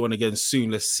 man, we'll get you on again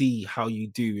soon. Let's see how you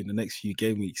do in the next few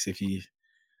game weeks. If you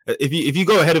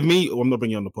go ahead of me, I'm not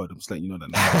bringing you on the pod. I'm just letting you know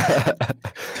that.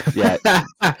 Yeah,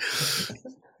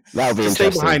 that'll be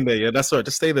interesting. Stay behind there, yeah. That's right.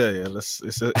 Just stay there, yeah.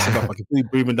 It's enough. I can feel you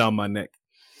breathing down my neck.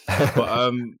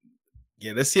 But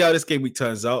yeah, let's see how this game week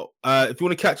turns out. If you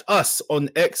want to catch us on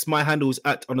X, my handle is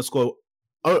at _only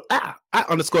one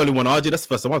RJ. That's the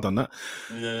first time I've done that.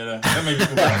 Yeah. That made me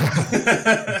feel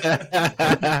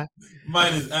bad.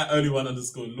 Mine is at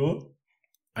only1_law.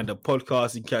 And the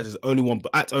podcast you can catch is only one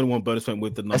bonus point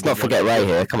with the number. Let's not forget Ray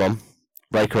here. Come on,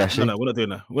 Ray Qureshi. No, we're not doing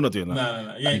that.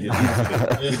 No. Yeah, the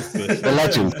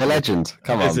legend.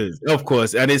 Come on. Of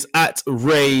course. And it's at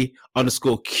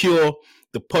Ray_Cure.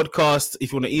 The podcast,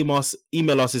 if you want to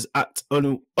email us is at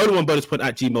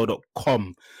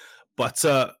only1bonuspoint@gmail.com. But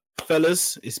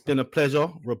fellas, it's been a pleasure.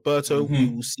 Roberto, we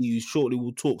will see you shortly.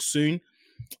 We'll talk soon.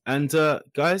 And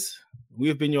guys, we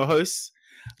have been your hosts.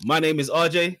 My name is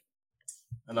RJ.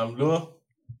 And I'm Law.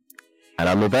 And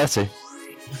I'm Roberto.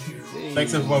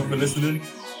 Thanks everyone for listening.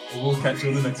 We'll catch you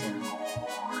on the next one.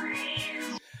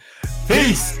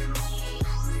 Peace.